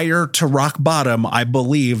prior to rock bottom, I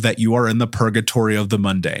believe that you are in the purgatory of the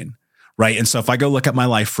mundane, right? And so if I go look at my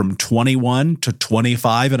life from 21 to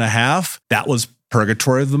 25 and a half, that was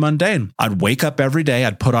purgatory of the mundane. I'd wake up every day.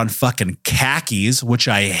 I'd put on fucking khakis, which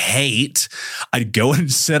I hate. I'd go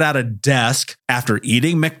and sit at a desk after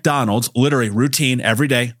eating McDonald's, literally routine every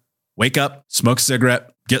day. Wake up, smoke a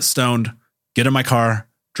cigarette, get stoned, get in my car,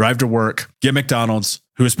 drive to work, get McDonald's,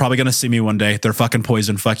 who is probably going to see me one day. They're fucking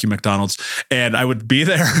poison. Fuck you, McDonald's. And I would be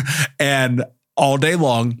there and all day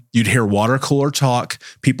long, you'd hear water cooler talk.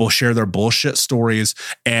 People share their bullshit stories.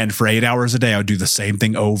 And for 8 hours a day, I would do the same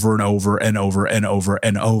thing over and over and over and over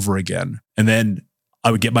and over again. And then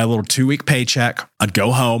I would get my little 2-week paycheck. I'd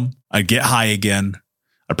go home. I'd get high again.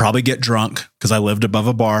 I'd probably get drunk because I lived above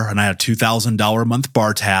a bar and I had a $2,000 a month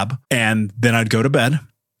bar tab. And then I'd go to bed.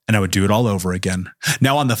 And I would do it all over again.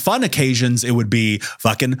 Now, on the fun occasions, it would be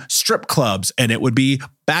fucking strip clubs and it would be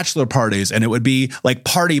bachelor parties and it would be like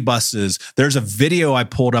party buses. There's a video I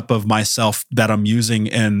pulled up of myself that I'm using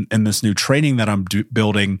in this new training that I'm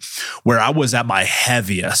building where I was at my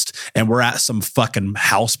heaviest and we're at some fucking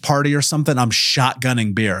house party or something. I'm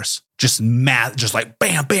shotgunning beers. Just mad, just like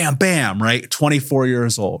bam, bam, bam, right? 24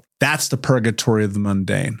 years old. That's the purgatory of the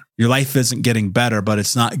mundane. Your life isn't getting better, but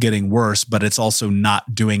it's not getting worse, but it's also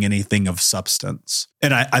not doing anything of substance.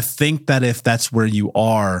 And I think that if that's where you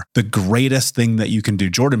are, the greatest thing that you can do,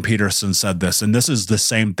 Jordan Peterson said this, and this is the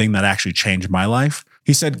same thing that actually changed my life.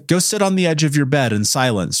 He said, go sit on the edge of your bed in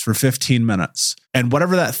silence for 15 minutes. And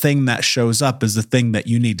whatever that thing that shows up is the thing that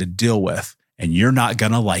you need to deal with, and you're not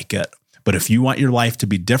going to like it. But if you want your life to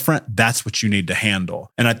be different, that's what you need to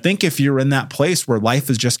handle. And I think if you're in that place where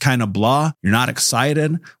life is just kind of blah, you're not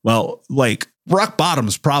excited, well, like rock bottom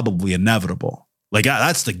is probably inevitable. Like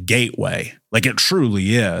that's the gateway. Like it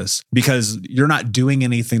truly is, because you're not doing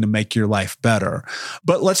anything to make your life better.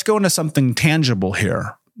 But let's go into something tangible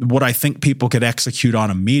here. What I think people could execute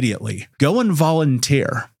on immediately. Go and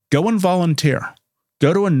volunteer. Go and volunteer.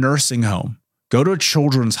 Go to a nursing home. Go to a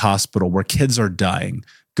children's hospital where kids are dying.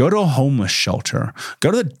 Go to a homeless shelter. Go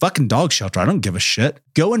to the fucking dog shelter. I don't give a shit.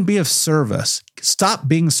 Go and be of service. Stop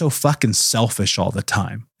being so fucking selfish all the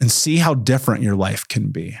time and see how different your life can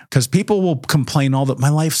be. Because people will complain all that my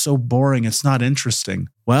life's so boring. It's not interesting.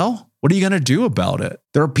 Well, what are you going to do about it?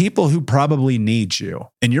 There are people who probably need you,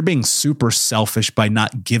 and you're being super selfish by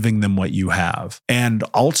not giving them what you have. And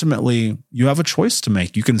ultimately, you have a choice to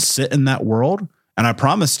make. You can sit in that world. And I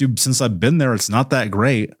promise you, since I've been there, it's not that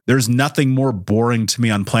great. There's nothing more boring to me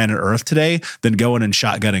on planet Earth today than going and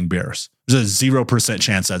shotgunning beers. There's a 0%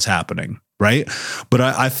 chance that's happening, right? But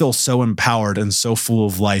I feel so empowered and so full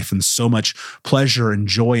of life and so much pleasure and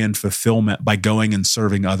joy and fulfillment by going and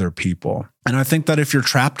serving other people. And I think that if you're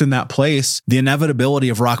trapped in that place, the inevitability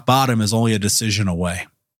of rock bottom is only a decision away.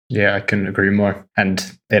 Yeah, I couldn't agree more.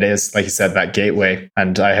 And it is, like you said, that gateway.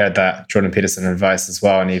 And I heard that Jordan Peterson advice as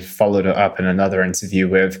well. And he followed it up in another interview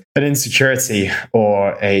with an insecurity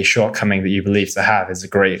or a shortcoming that you believe to have is a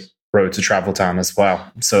great road to travel down as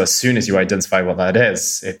well. So as soon as you identify what that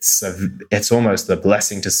is, it's almost a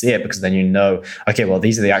blessing to see it, because then you know, okay, well,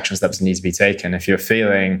 these are the action steps that need to be taken. If you're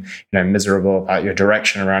feeling, miserable about your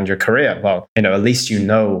direction around your career, well, at least you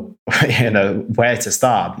know where to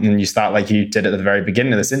start. And you start like you did at the very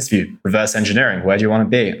beginning of this interview, reverse engineering. Where do you want to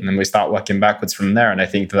be? And then we start working backwards from there. And I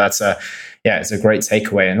think that's it's a great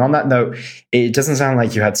takeaway. And on that note, it doesn't sound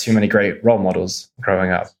like you had too many great role models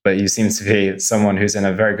growing up, but you seem to be someone who's in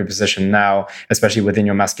a very good position now, especially within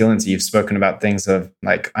your masculinity. You've spoken about things of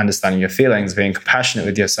like understanding your feelings, being compassionate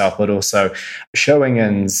with yourself, but also showing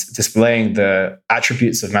and displaying the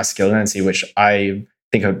attributes of masculinity, which I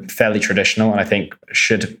think are fairly traditional and I think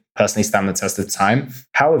should personally stand the test of time.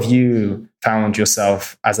 How have you found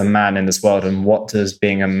yourself as a man in this world, and what does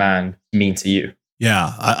being a man mean to you?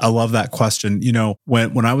 Yeah, I love that question.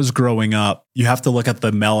 When I was growing up, you have to look at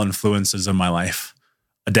the male influences in my life.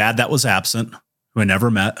 A dad that was absent, who I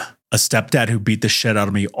never met, a stepdad who beat the shit out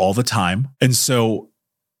of me all the time. And so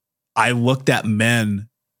I looked at men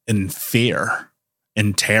in fear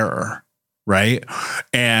and terror, right?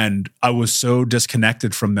 And I was so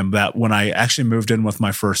disconnected from them that when I actually moved in with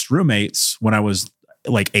my first roommates, when I was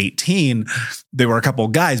like 18, they were a couple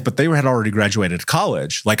of guys, but they had already graduated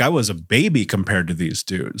college. Like I was a baby compared to these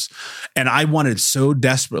dudes. And I wanted so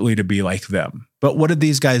desperately to be like them. But what did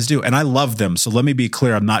these guys do? And I love them. So let me be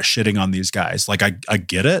clear. I'm not shitting on these guys. Like I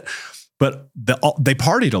get it, but they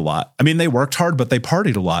partied a lot. I mean, they worked hard, but they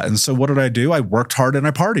partied a lot. And so what did I do? I worked hard and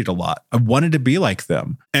I partied a lot. I wanted to be like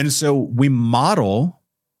them. And so we model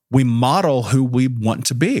who we want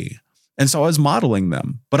to be. And so I was modeling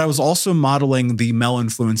them, but I was also modeling the male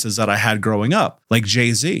influences that I had growing up, like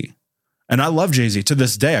Jay-Z. And I love Jay-Z to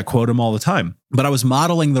this day. I quote him all the time, but I was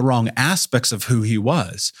modeling the wrong aspects of who he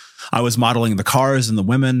was. I was modeling the cars and the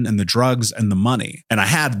women and the drugs and the money. And I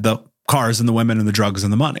had the cars and the women and the drugs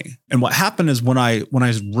and the money. And what happened is when I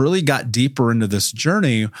really got deeper into this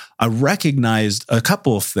journey, I recognized a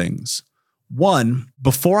couple of things. One,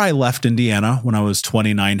 before I left Indiana, when I was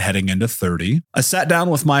 29, heading into 30, I sat down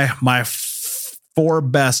with my four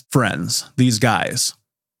best friends, these guys,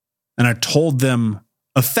 and I told them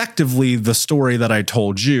effectively the story that I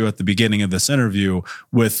told you at the beginning of this interview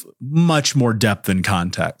with much more depth and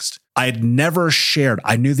context. I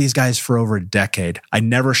knew these guys for over a decade. I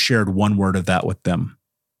never shared one word of that with them.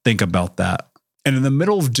 Think about that. And in the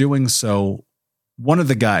middle of doing so, one of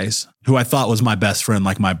the guys who I thought was my best friend,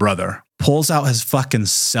 like my brother, pulls out his fucking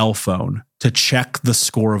cell phone to check the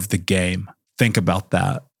score of the game. Think about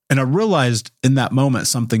that. And I realized in that moment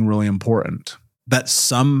something really important, that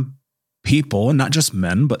some people, and not just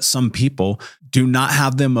men, but some people do not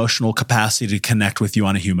have the emotional capacity to connect with you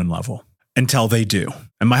on a human level until they do.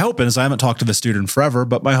 And my hope is, I haven't talked to this dude in forever,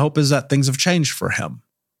 but my hope is that things have changed for him.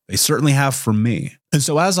 They certainly have for me. And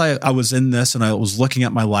so as I was in this and I was looking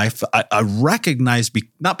at my life, I recognized,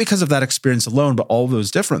 not because of that experience alone, but all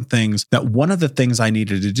those different things, that one of the things I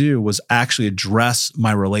needed to do was actually address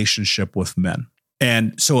my relationship with men.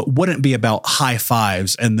 And so it wouldn't be about high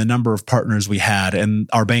fives and the number of partners we had and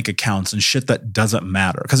our bank accounts and shit that doesn't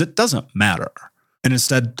matter, because it doesn't matter. And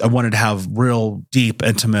instead, I wanted to have real, deep,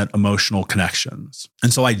 intimate, emotional connections.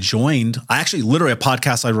 And so literally a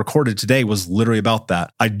podcast I recorded today was literally about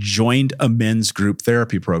that. I joined a men's group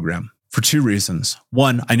therapy program for two reasons.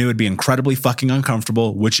 One, I knew it'd be incredibly fucking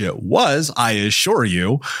uncomfortable, which it was, I assure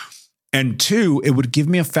you. And two, it would give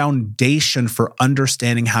me a foundation for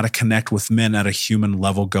understanding how to connect with men at a human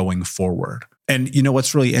level going forward. And you know,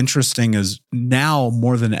 what's really interesting is now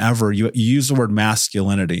more than ever, you use the word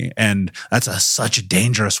masculinity, and that's such a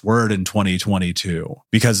dangerous word in 2022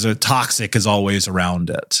 because the toxic is always around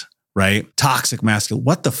it, right? Toxic masculine.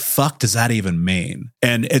 What the fuck does that even mean?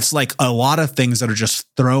 And it's like a lot of things that are just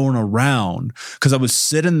thrown around, because I would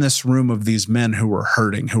sit in this room of these men who were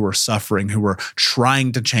hurting, who were suffering, who were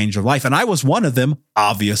trying to change their life. And I was one of them,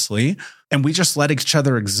 obviously. And we just let each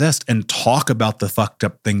other exist and talk about the fucked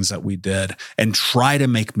up things that we did and try to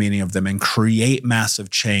make meaning of them and create massive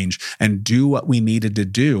change and do what we needed to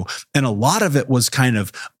do. And a lot of it was kind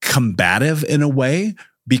of combative in a way,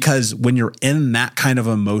 because when you're in that kind of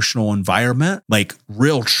emotional environment, like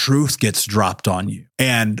real truth gets dropped on you.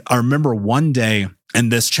 And I remember one day, and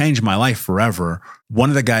this changed my life forever, one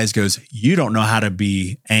of the guys goes, "You don't know how to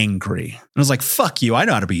be angry." And I was like, "Fuck you, I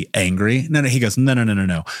know how to be angry." No, he goes,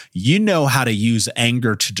 No. You know how to use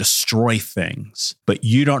anger to destroy things, but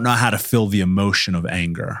you don't know how to feel the emotion of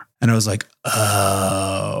anger. And I was like,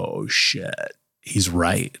 oh shit, he's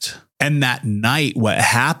right. And that night, what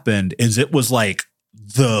happened is it was like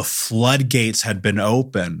the floodgates had been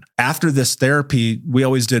open. After this therapy, we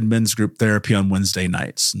always did men's group therapy on Wednesday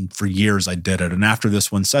nights. And for years I did it. And after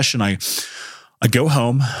this one session, I go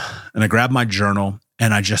home and I grab my journal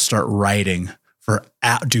and I just start writing for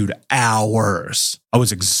hours. I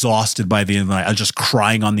was exhausted by the end of the night. I was just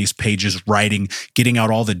crying on these pages, writing, getting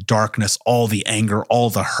out all the darkness, all the anger, all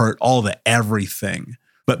the hurt, all the everything.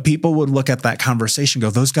 But people would look at that conversation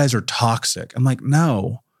and go, "Those guys are toxic." I'm like,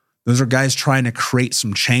 no. Those are guys trying to create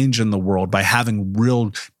some change in the world by having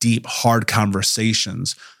real deep, hard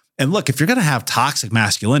conversations. And look, if you're going to have toxic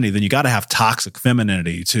masculinity, then you got to have toxic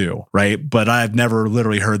femininity too, right? But I've never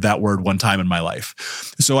literally heard that word one time in my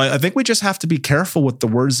life. So I think we just have to be careful with the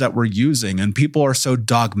words that we're using. And people are so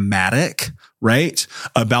dogmatic, right,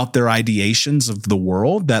 about their ideations of the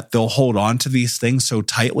world that they'll hold on to these things so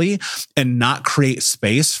tightly and not create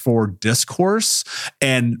space for discourse.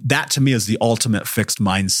 And that to me is the ultimate fixed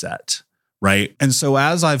mindset, right? And so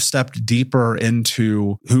as I've stepped deeper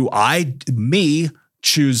into who me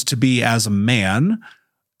choose to be as a man,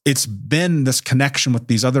 it's been this connection with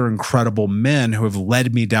these other incredible men who have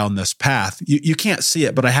led me down this path. You can't see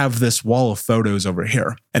it, but I have this wall of photos over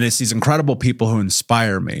here, and it's these incredible people who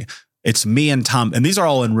inspire me. It's me and Tom, and these are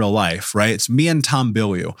all in real life, right? It's me and Tom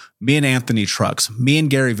Bilyeu, me and Anthony Trucks, me and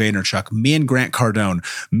Gary Vaynerchuk, me and Grant Cardone,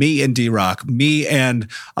 me and D-Rock, me and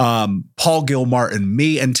Paul Gilmartin,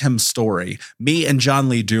 me and Tim Story, me and John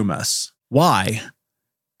Lee Dumas. Why?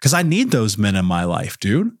 Because I need those men in my life,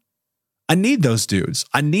 dude. I need those dudes.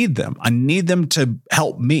 I need them. I need them to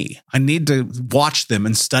help me. I need to watch them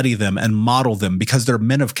and study them and model them because they're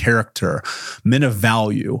men of character, men of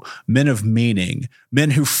value, men of meaning,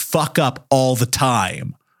 men who fuck up all the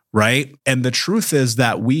time, right? And the truth is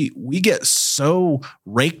that we get so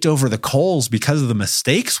raked over the coals because of the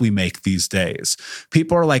mistakes we make these days.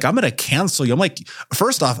 People are like, I'm going to cancel you. I'm like,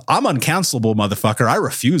 first off, I'm uncancelable, motherfucker. I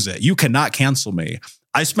refuse it. You cannot cancel me.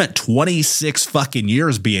 I spent 26 fucking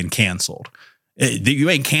years being canceled. You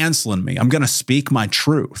ain't canceling me. I'm going to speak my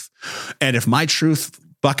truth. And if my truth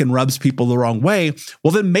fucking rubs people the wrong way,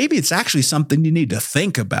 well, then maybe it's actually something you need to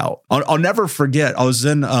think about. I'll never forget. I was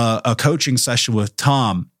in a coaching session with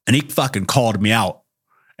Tom, and he fucking called me out.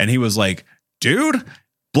 And he was like, dude,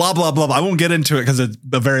 blah, blah, blah. I won't get into it because it's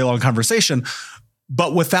a very long conversation.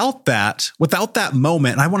 But without that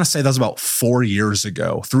moment, and I want to say that was about 4 years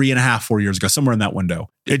ago, 3.5, 4 years ago, somewhere in that window,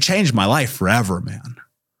 it changed my life forever, man.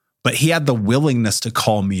 But he had the willingness to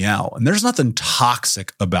call me out. And there's nothing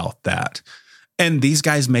toxic about that. And these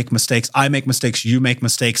guys make mistakes. I make mistakes. You make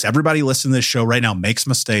mistakes. Everybody listening to this show right now makes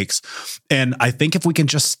mistakes. And I think if we can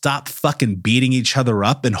just stop fucking beating each other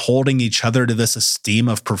up and holding each other to this esteem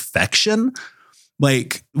of perfection,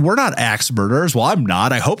 like, we're not axe murderers. Well, I'm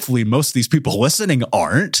not. Hopefully most of these people listening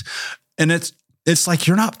aren't. And it's like,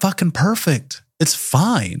 you're not fucking perfect. It's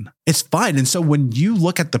fine. It's fine. And so when you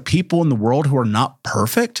look at the people in the world who are not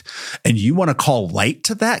perfect and you want to call light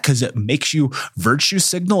to that because it makes you virtue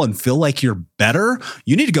signal and feel like you're better,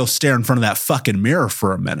 you need to go stare in front of that fucking mirror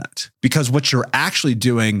for a minute. Because what you're actually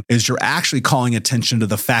doing is you're actually calling attention to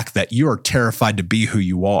the fact that you are terrified to be who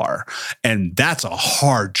you are. And that's a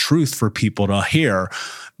hard truth for people to hear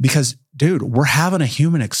because, dude, we're having a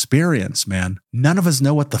human experience, man. None of us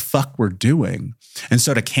know what the fuck we're doing. And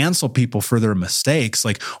so to cancel people for their mistakes,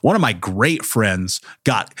 like one of my great friends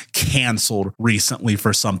got canceled recently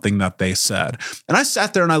for something that they said. And I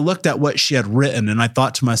sat there and I looked at what she had written and I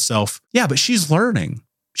thought to myself, yeah, but she's learning.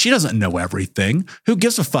 She doesn't know everything. Who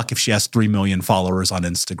gives a fuck if she has 3 million followers on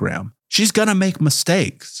Instagram? She's going to make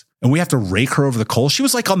mistakes. And we have to rake her over the coals. She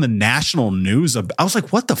was like on the national news. I was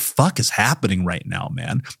like, what the fuck is happening right now,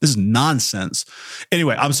 man? This is nonsense.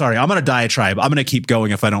 Anyway, I'm sorry. I'm on a diatribe. I'm going to keep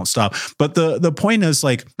going if I don't stop. But the point is,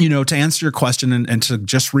 like, you know, to answer your question and to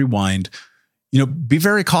just rewind, you know, be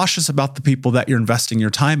very cautious about the people that you're investing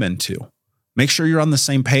your time into. Make sure you're on the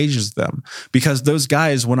same page as them, because those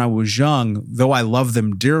guys, when I was young, though I love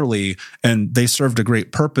them dearly and they served a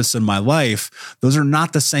great purpose in my life, those are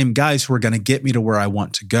not the same guys who are going to get me to where I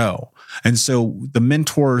want to go. And so the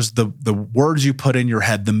mentors, the words you put in your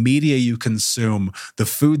head, the media you consume, the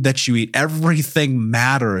food that you eat, everything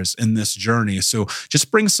matters in this journey. So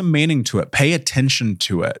just bring some meaning to it. Pay attention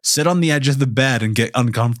to it. Sit on the edge of the bed and get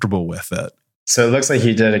uncomfortable with it. So it looks like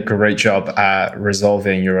you did a great job at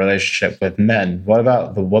resolving your relationship with men. What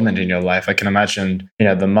about the woman in your life? I can imagine, you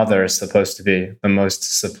know, the mother is supposed to be the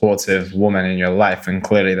most supportive woman in your life. And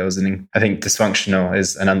clearly there was I think dysfunctional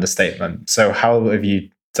is an understatement. So how have you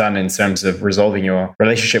done in terms of resolving your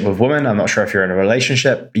relationship with women? I'm not sure if you're in a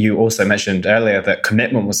relationship. You also mentioned earlier that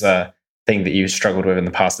commitment was a thing that you struggled with in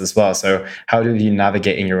the past as well. So how do you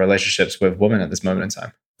navigate in your relationships with women at this moment in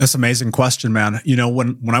time? That's an amazing question, man. You know,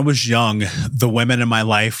 when I was young, the women in my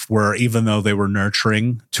life were, even though they were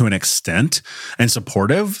nurturing to an extent and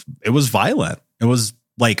supportive, it was violent. It was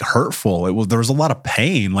like hurtful. There was a lot of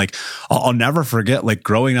pain. Like I'll never forget, like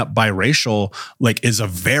growing up biracial, like is a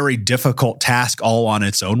very difficult task all on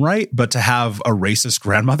its own right. But to have a racist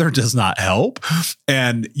grandmother does not help.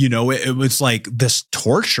 And, you know, it was like this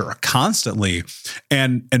torture constantly.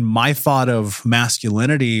 And my thought of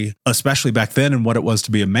masculinity, especially back then and what it was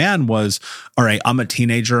to be a man was, all right, I'm a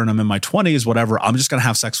teenager and I'm in my 20s, whatever. I'm just going to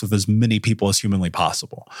have sex with as many people as humanly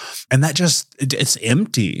possible. And that just, it's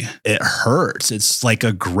empty. It hurts. It's like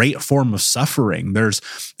a great form of suffering. There's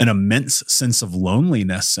an immense sense of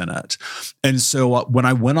loneliness in it. And so when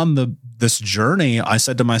I went on this journey, I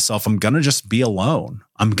said to myself, I'm going to just be alone.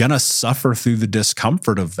 I'm going to suffer through the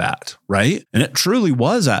discomfort of that, right? And it truly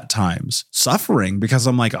was at times suffering because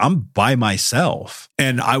I'm like, I'm by myself.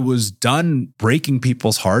 And I was done breaking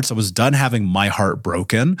people's hearts. I was done having my heart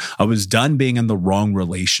broken. I was done being in the wrong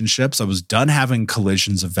relationships. I was done having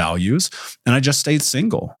collisions of values. And I just stayed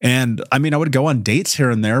single. And I mean, I would go on dates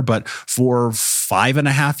here and there, but for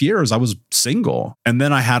 5.5 years, I was single. And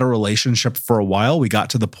then I had a relationship for a while. We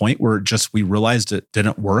got to the point where we realized it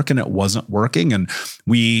didn't work and it wasn't working. And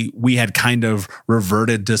we had kind of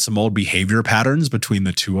reverted to some old behavior patterns between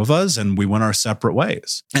the two of us, and we went our separate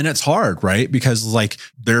ways. And it's hard, right? Because like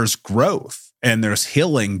there's growth and there's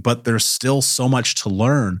healing, but there's still so much to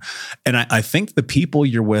learn. And I think the people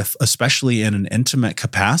you're with, especially in an intimate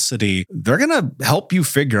capacity, they're going to help you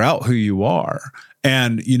figure out who you are.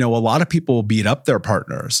 And, a lot of people beat up their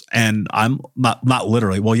partners, and I'm not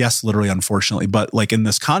literally, well, yes, literally, unfortunately, but like in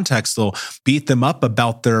this context, they'll beat them up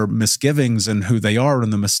about their misgivings and who they are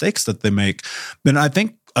and the mistakes that they make. And I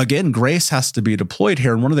think, again, grace has to be deployed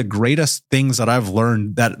here. And one of the greatest things that I've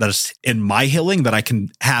learned that is in my healing that I can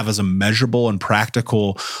have as a measurable and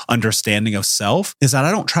practical understanding of self is that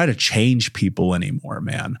I don't try to change people anymore,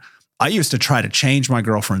 man. I used to try to change my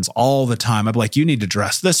girlfriends all the time. I'd be like, you need to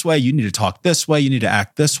dress this way. You need to talk this way. You need to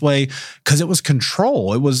act this way. Because it was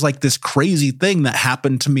control. It was like this crazy thing that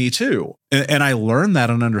happened to me too. And I learned that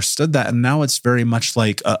and understood that. And now it's very much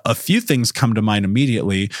like a few things come to mind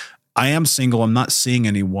immediately. I am single. I'm not seeing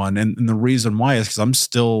anyone. And the reason why is because I'm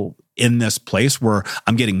still in this place where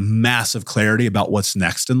I'm getting massive clarity about what's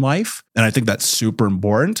next in life. And I think that's super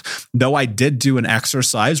important. Though I did do an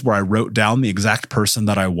exercise where I wrote down the exact person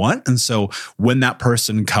that I want. And so when that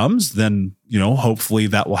person comes, then, hopefully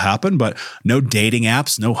that will happen. But no dating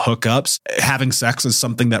apps, no hookups. Having sex is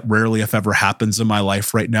something that rarely, if ever, happens in my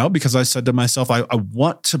life right now because I said to myself, I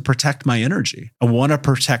want to protect my energy. I want to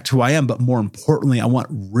protect who I am. But more importantly, I want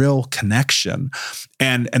real connection.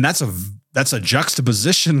 And that's a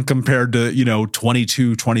juxtaposition compared to,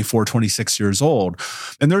 22, 24, 26 years old.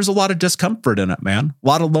 And there's a lot of discomfort in it, man. A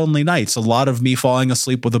lot of lonely nights, a lot of me falling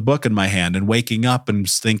asleep with a book in my hand and waking up and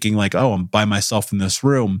thinking like, oh, I'm by myself in this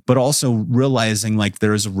room, but also realizing like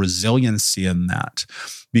there's a resiliency in that.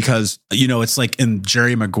 Because, it's like in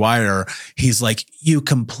Jerry Maguire, he's like, you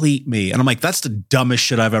complete me. And I'm like, that's the dumbest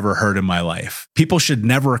shit I've ever heard in my life. People should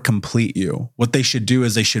never complete you. What they should do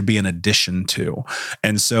is they should be an addition to.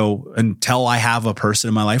 And so until I have a person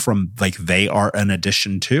in my life where I'm like, they are an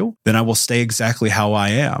addition to, then I will stay exactly how I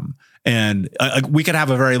am. And we could have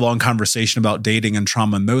a very long conversation about dating and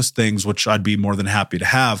trauma and those things, which I'd be more than happy to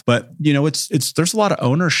have. But, there's a lot of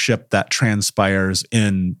ownership that transpires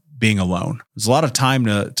in being alone. There's a lot of time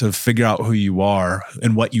to figure out who you are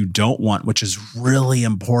and what you don't want, which is really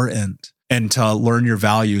important. And to learn your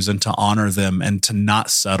values and to honor them and to not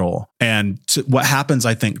settle. And what happens,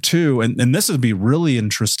 I think, too, and this would be really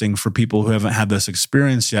interesting for people who haven't had this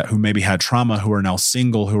experience yet, who maybe had trauma, who are now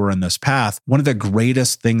single, who are in this path. One of the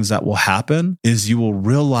greatest things that will happen is you will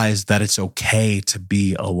realize that it's okay to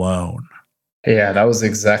be alone. Yeah, that was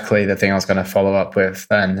exactly the thing I was going to follow up with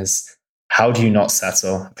then is, how do you not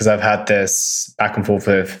settle? Because I've had this back and forth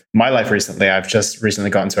with my life recently. I've just recently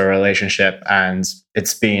got into a relationship and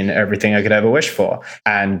it's been everything I could ever wish for.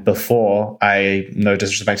 And before, no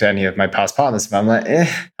disrespect to any of my past partners, but I'm like,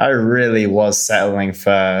 I really was settling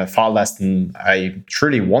for far less than I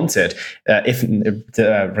truly wanted,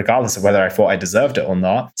 regardless of whether I thought I deserved it or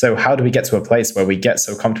not. So how do we get to a place where we get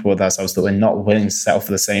so comfortable with ourselves that we're not willing to settle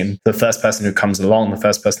for the first person who comes along, the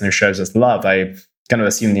first person who shows us love? I going to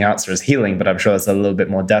assume the answer is healing, but I'm sure there's a little bit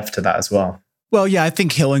more depth to that as well. Well, yeah, I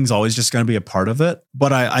think healing's always just going to be a part of it.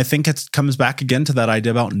 But I think it comes back again to that idea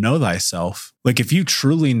about know thyself. Like if you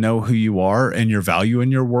truly know who you are and your value in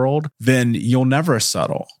your world, then you'll never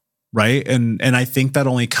settle. Right. And I think that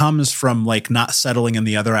only comes from like not settling in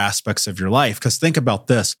the other aspects of your life. Because think about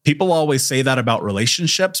this. People always say that about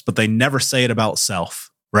relationships, but they never say it about self.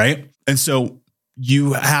 Right. And so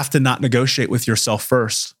you have to not negotiate with yourself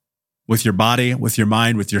first. With your body, with your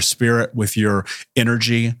mind, with your spirit, with your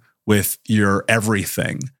energy, with your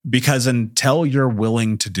everything. Because until you're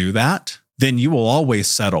willing to do that, then you will always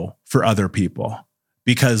settle for other people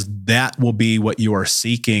because that will be what you are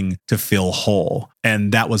seeking to feel whole.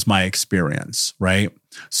 And that was my experience, right?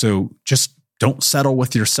 So just don't settle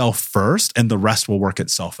with yourself first and the rest will work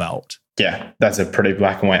itself out. Yeah, that's a pretty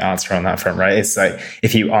black and white answer on that front, right? It's like,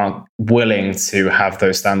 if you aren't willing to have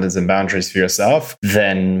those standards and boundaries for yourself,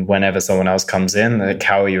 then whenever someone else comes in, like,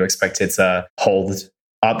 how are you expected to hold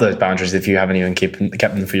up those boundaries if you haven't even kept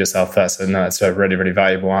them for yourself first. So no, that's a really, really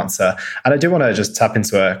valuable answer. And I do want to just tap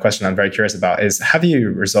into a question I'm very curious about is, have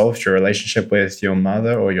you resolved your relationship with your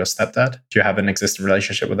mother or your stepdad? Do you have an existing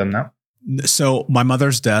relationship with them now? So my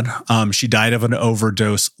mother's dead. She died of an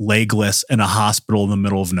overdose, legless, in a hospital in the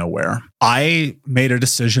middle of nowhere. I made a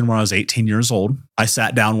decision when I was 18 years old. I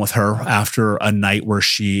sat down with her after a night where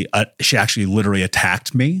she actually literally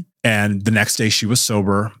attacked me. And the next day she was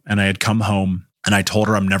sober and I had come home. And I told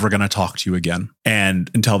her, I'm never going to talk to you again. And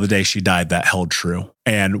until the day she died, that held true.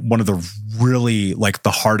 And one of the really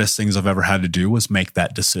the hardest things I've ever had to do was make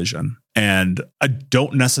that decision. And I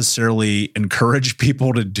don't necessarily encourage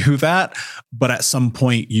people to do that, but at some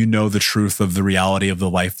point, you know the truth of the reality of the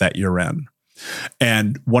life that you're in.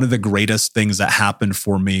 And one of the greatest things that happened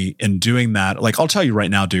for me in doing that, I'll tell you right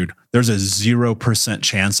now, dude, there's a 0%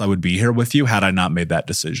 chance I would be here with you had I not made that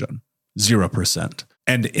decision. 0%.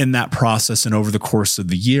 And in that process and over the course of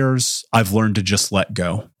the years, I've learned to just let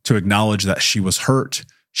go, to acknowledge that she was hurt,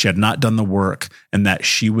 she had not done the work, and that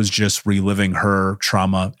she was just reliving her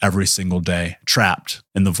trauma every single day, trapped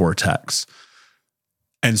in the vortex.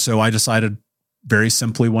 And so I decided very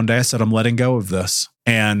simply one day, I said, I'm letting go of this.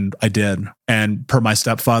 And I did. And per my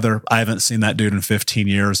stepfather, I haven't seen that dude in 15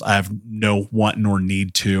 years. I have no want nor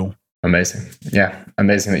need to. Amazing. Yeah.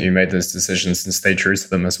 Amazing that you made those decisions and stayed true to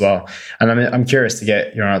them as well. And I'm curious to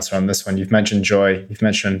get your answer on this one. You've mentioned joy, you've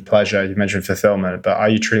mentioned pleasure, you've mentioned fulfillment, but are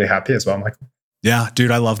you truly happy as well, Michael? Yeah, dude,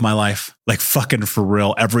 I love my life. Fucking for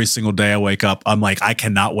real. Every single day I wake up, I'm like, I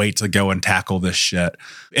cannot wait to go and tackle this shit.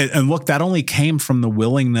 And look, that only came from the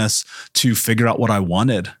willingness to figure out what I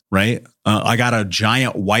wanted, right? I got a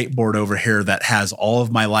giant whiteboard over here that has all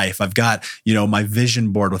of my life. I've got, my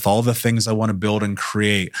vision board with all the things I want to build and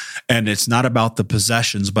create. And it's not about the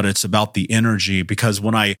possessions, but it's about the energy. Because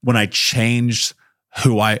when I changed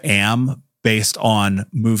who I am based on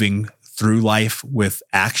moving through life with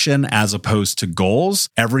action as opposed to goals,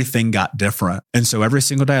 everything got different. And so every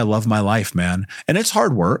single day I love my life, man. And it's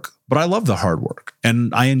hard work, but I love the hard work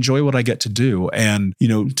and I enjoy what I get to do. And,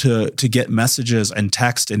 to get messages and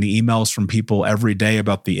text and emails from people every day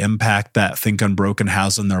about the impact that Think Unbroken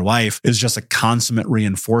has in their life is just a consummate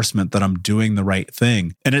reinforcement that I'm doing the right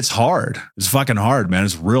thing. And it's hard. It's fucking hard, man.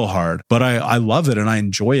 It's real hard, but I love it and I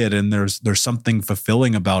enjoy it. And there's something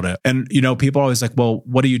fulfilling about it. And, people are always like, well,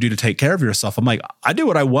 what do you do to take care of yourself? I'm like, I do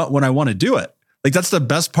what I want when I want to do it. That's the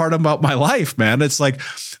best part about my life, man. It's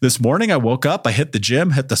this morning I woke up, I hit the gym,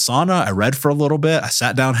 hit the sauna, I read for a little bit. I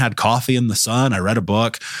sat down, had coffee in the sun. I read a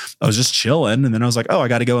book. I was just chilling. And then I was like, oh, I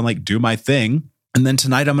got to go and do my thing. And then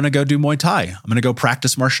tonight I'm going to go do Muay Thai. I'm going to go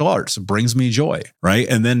practice martial arts. It brings me joy, right?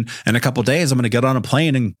 And then in a couple of days, I'm going to get on a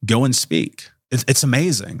plane and go and speak. It's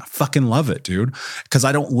amazing. I fucking love it, dude. Because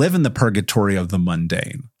I don't live in the purgatory of the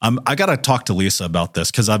mundane. I got to talk to Lisa about this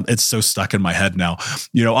because it's so stuck in my head now.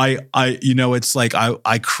 It's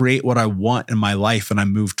I create what I want in my life and I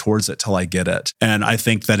move towards it till I get it. And I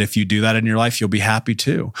think that if you do that in your life, you'll be happy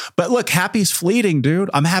too. But look, happy's fleeting, dude.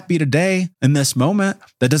 I'm happy today in this moment.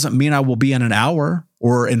 That doesn't mean I will be in an hour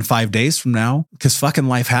or in 5 days from now, because fucking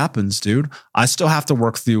life happens, dude. I still have to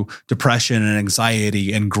work through depression and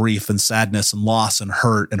anxiety and grief and sadness and loss and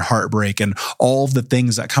hurt and heartbreak and all of the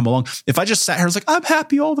things that come along. If I just sat here and was like, I'm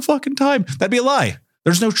happy all the fucking time, that'd be a lie.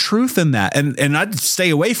 There's no truth in that. And I'd stay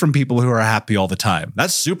away from people who are happy all the time.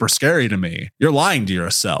 That's super scary to me. You're lying to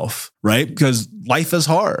yourself, right? Because life is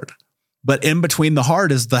hard. But in between the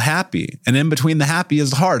hard is the happy. And in between the happy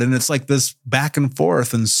is the hard. And it's this back and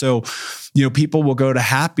forth. And so, people will go to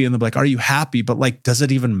happy and they'll be like, are you happy? But does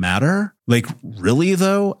it even matter? Really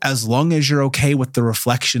though, as long as you're okay with the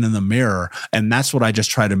reflection in the mirror. And that's what I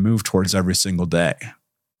just try to move towards every single day.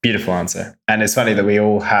 Beautiful answer. And it's funny that we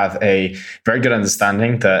all have a very good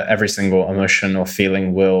understanding that every single emotion or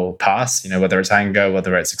feeling will pass, whether it's anger,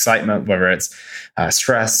 whether it's excitement, whether it's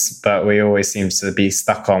stress, but we always seem to be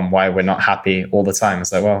stuck on why we're not happy all the time.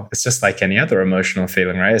 It's well, it's just like any other emotional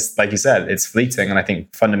feeling, right? It's like you said, it's fleeting. And I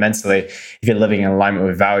think fundamentally, if you're living in alignment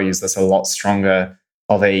with values, that's a lot stronger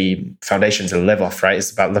of a foundation to live off, right?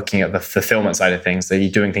 It's about looking at the fulfillment side of things, that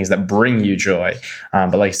you're doing things that bring you joy.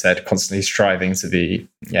 But like you said, constantly striving to be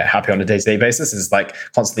happy on a day-to-day basis is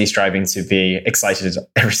constantly striving to be excited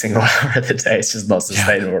every single hour of the day. It's just not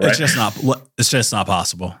sustainable, right? It's just not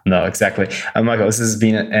possible. No, exactly. Michael, this has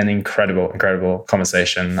been an incredible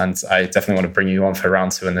conversation. And I definitely want to bring you on for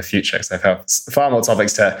round 2 in the future because I've had far more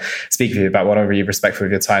topics to speak with you about, what I really respectful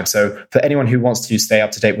of your time. So for anyone who wants to stay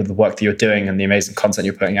up to date with the work that you're doing and the amazing content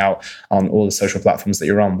you're putting out on all the social platforms that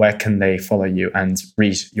you're on, where can they follow you and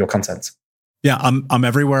read your content? Yeah, I'm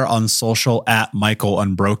everywhere on social at Michael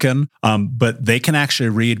Unbroken. But they can actually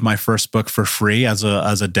read my first book for free as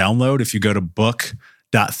a download if you go to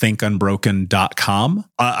book.thinkunbroken.com.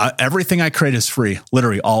 Everything I create is free,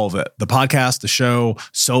 literally all of it. The podcast, the show,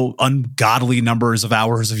 so ungodly numbers of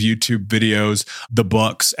hours of YouTube videos, the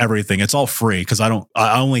books, everything. It's all free because I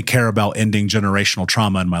only care about ending generational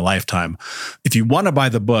trauma in my lifetime. If you want to buy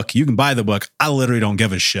the book, you can buy the book. I literally don't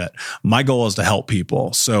give a shit. My goal is to help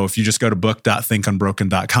people. So if you just go to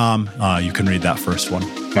book.thinkunbroken.com, you can read that first one.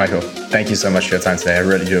 Michael, thank you so much for your time today. I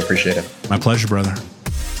really do appreciate it. My pleasure, brother.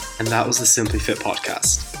 And that was the Simply Fit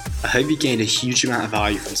podcast. I hope you gained a huge amount of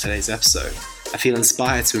value from today's episode. I feel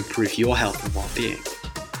inspired to improve your health and well-being.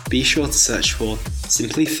 Be sure to search for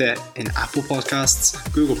Simply Fit in Apple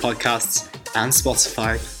Podcasts, Google Podcasts, and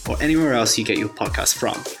Spotify, or anywhere else you get your podcast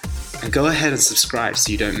from. And go ahead and subscribe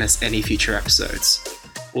so you don't miss any future episodes.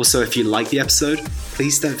 Also, if you like the episode,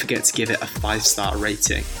 please don't forget to give it a 5-star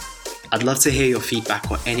rating. I'd love to hear your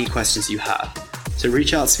feedback or any questions you have. So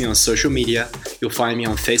reach out to me on social media. You'll find me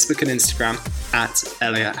on Facebook and Instagram at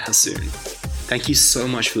Elliot Hasoon. Thank you so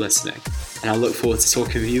much for listening, and I look forward to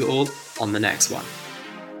talking with you all on the next one.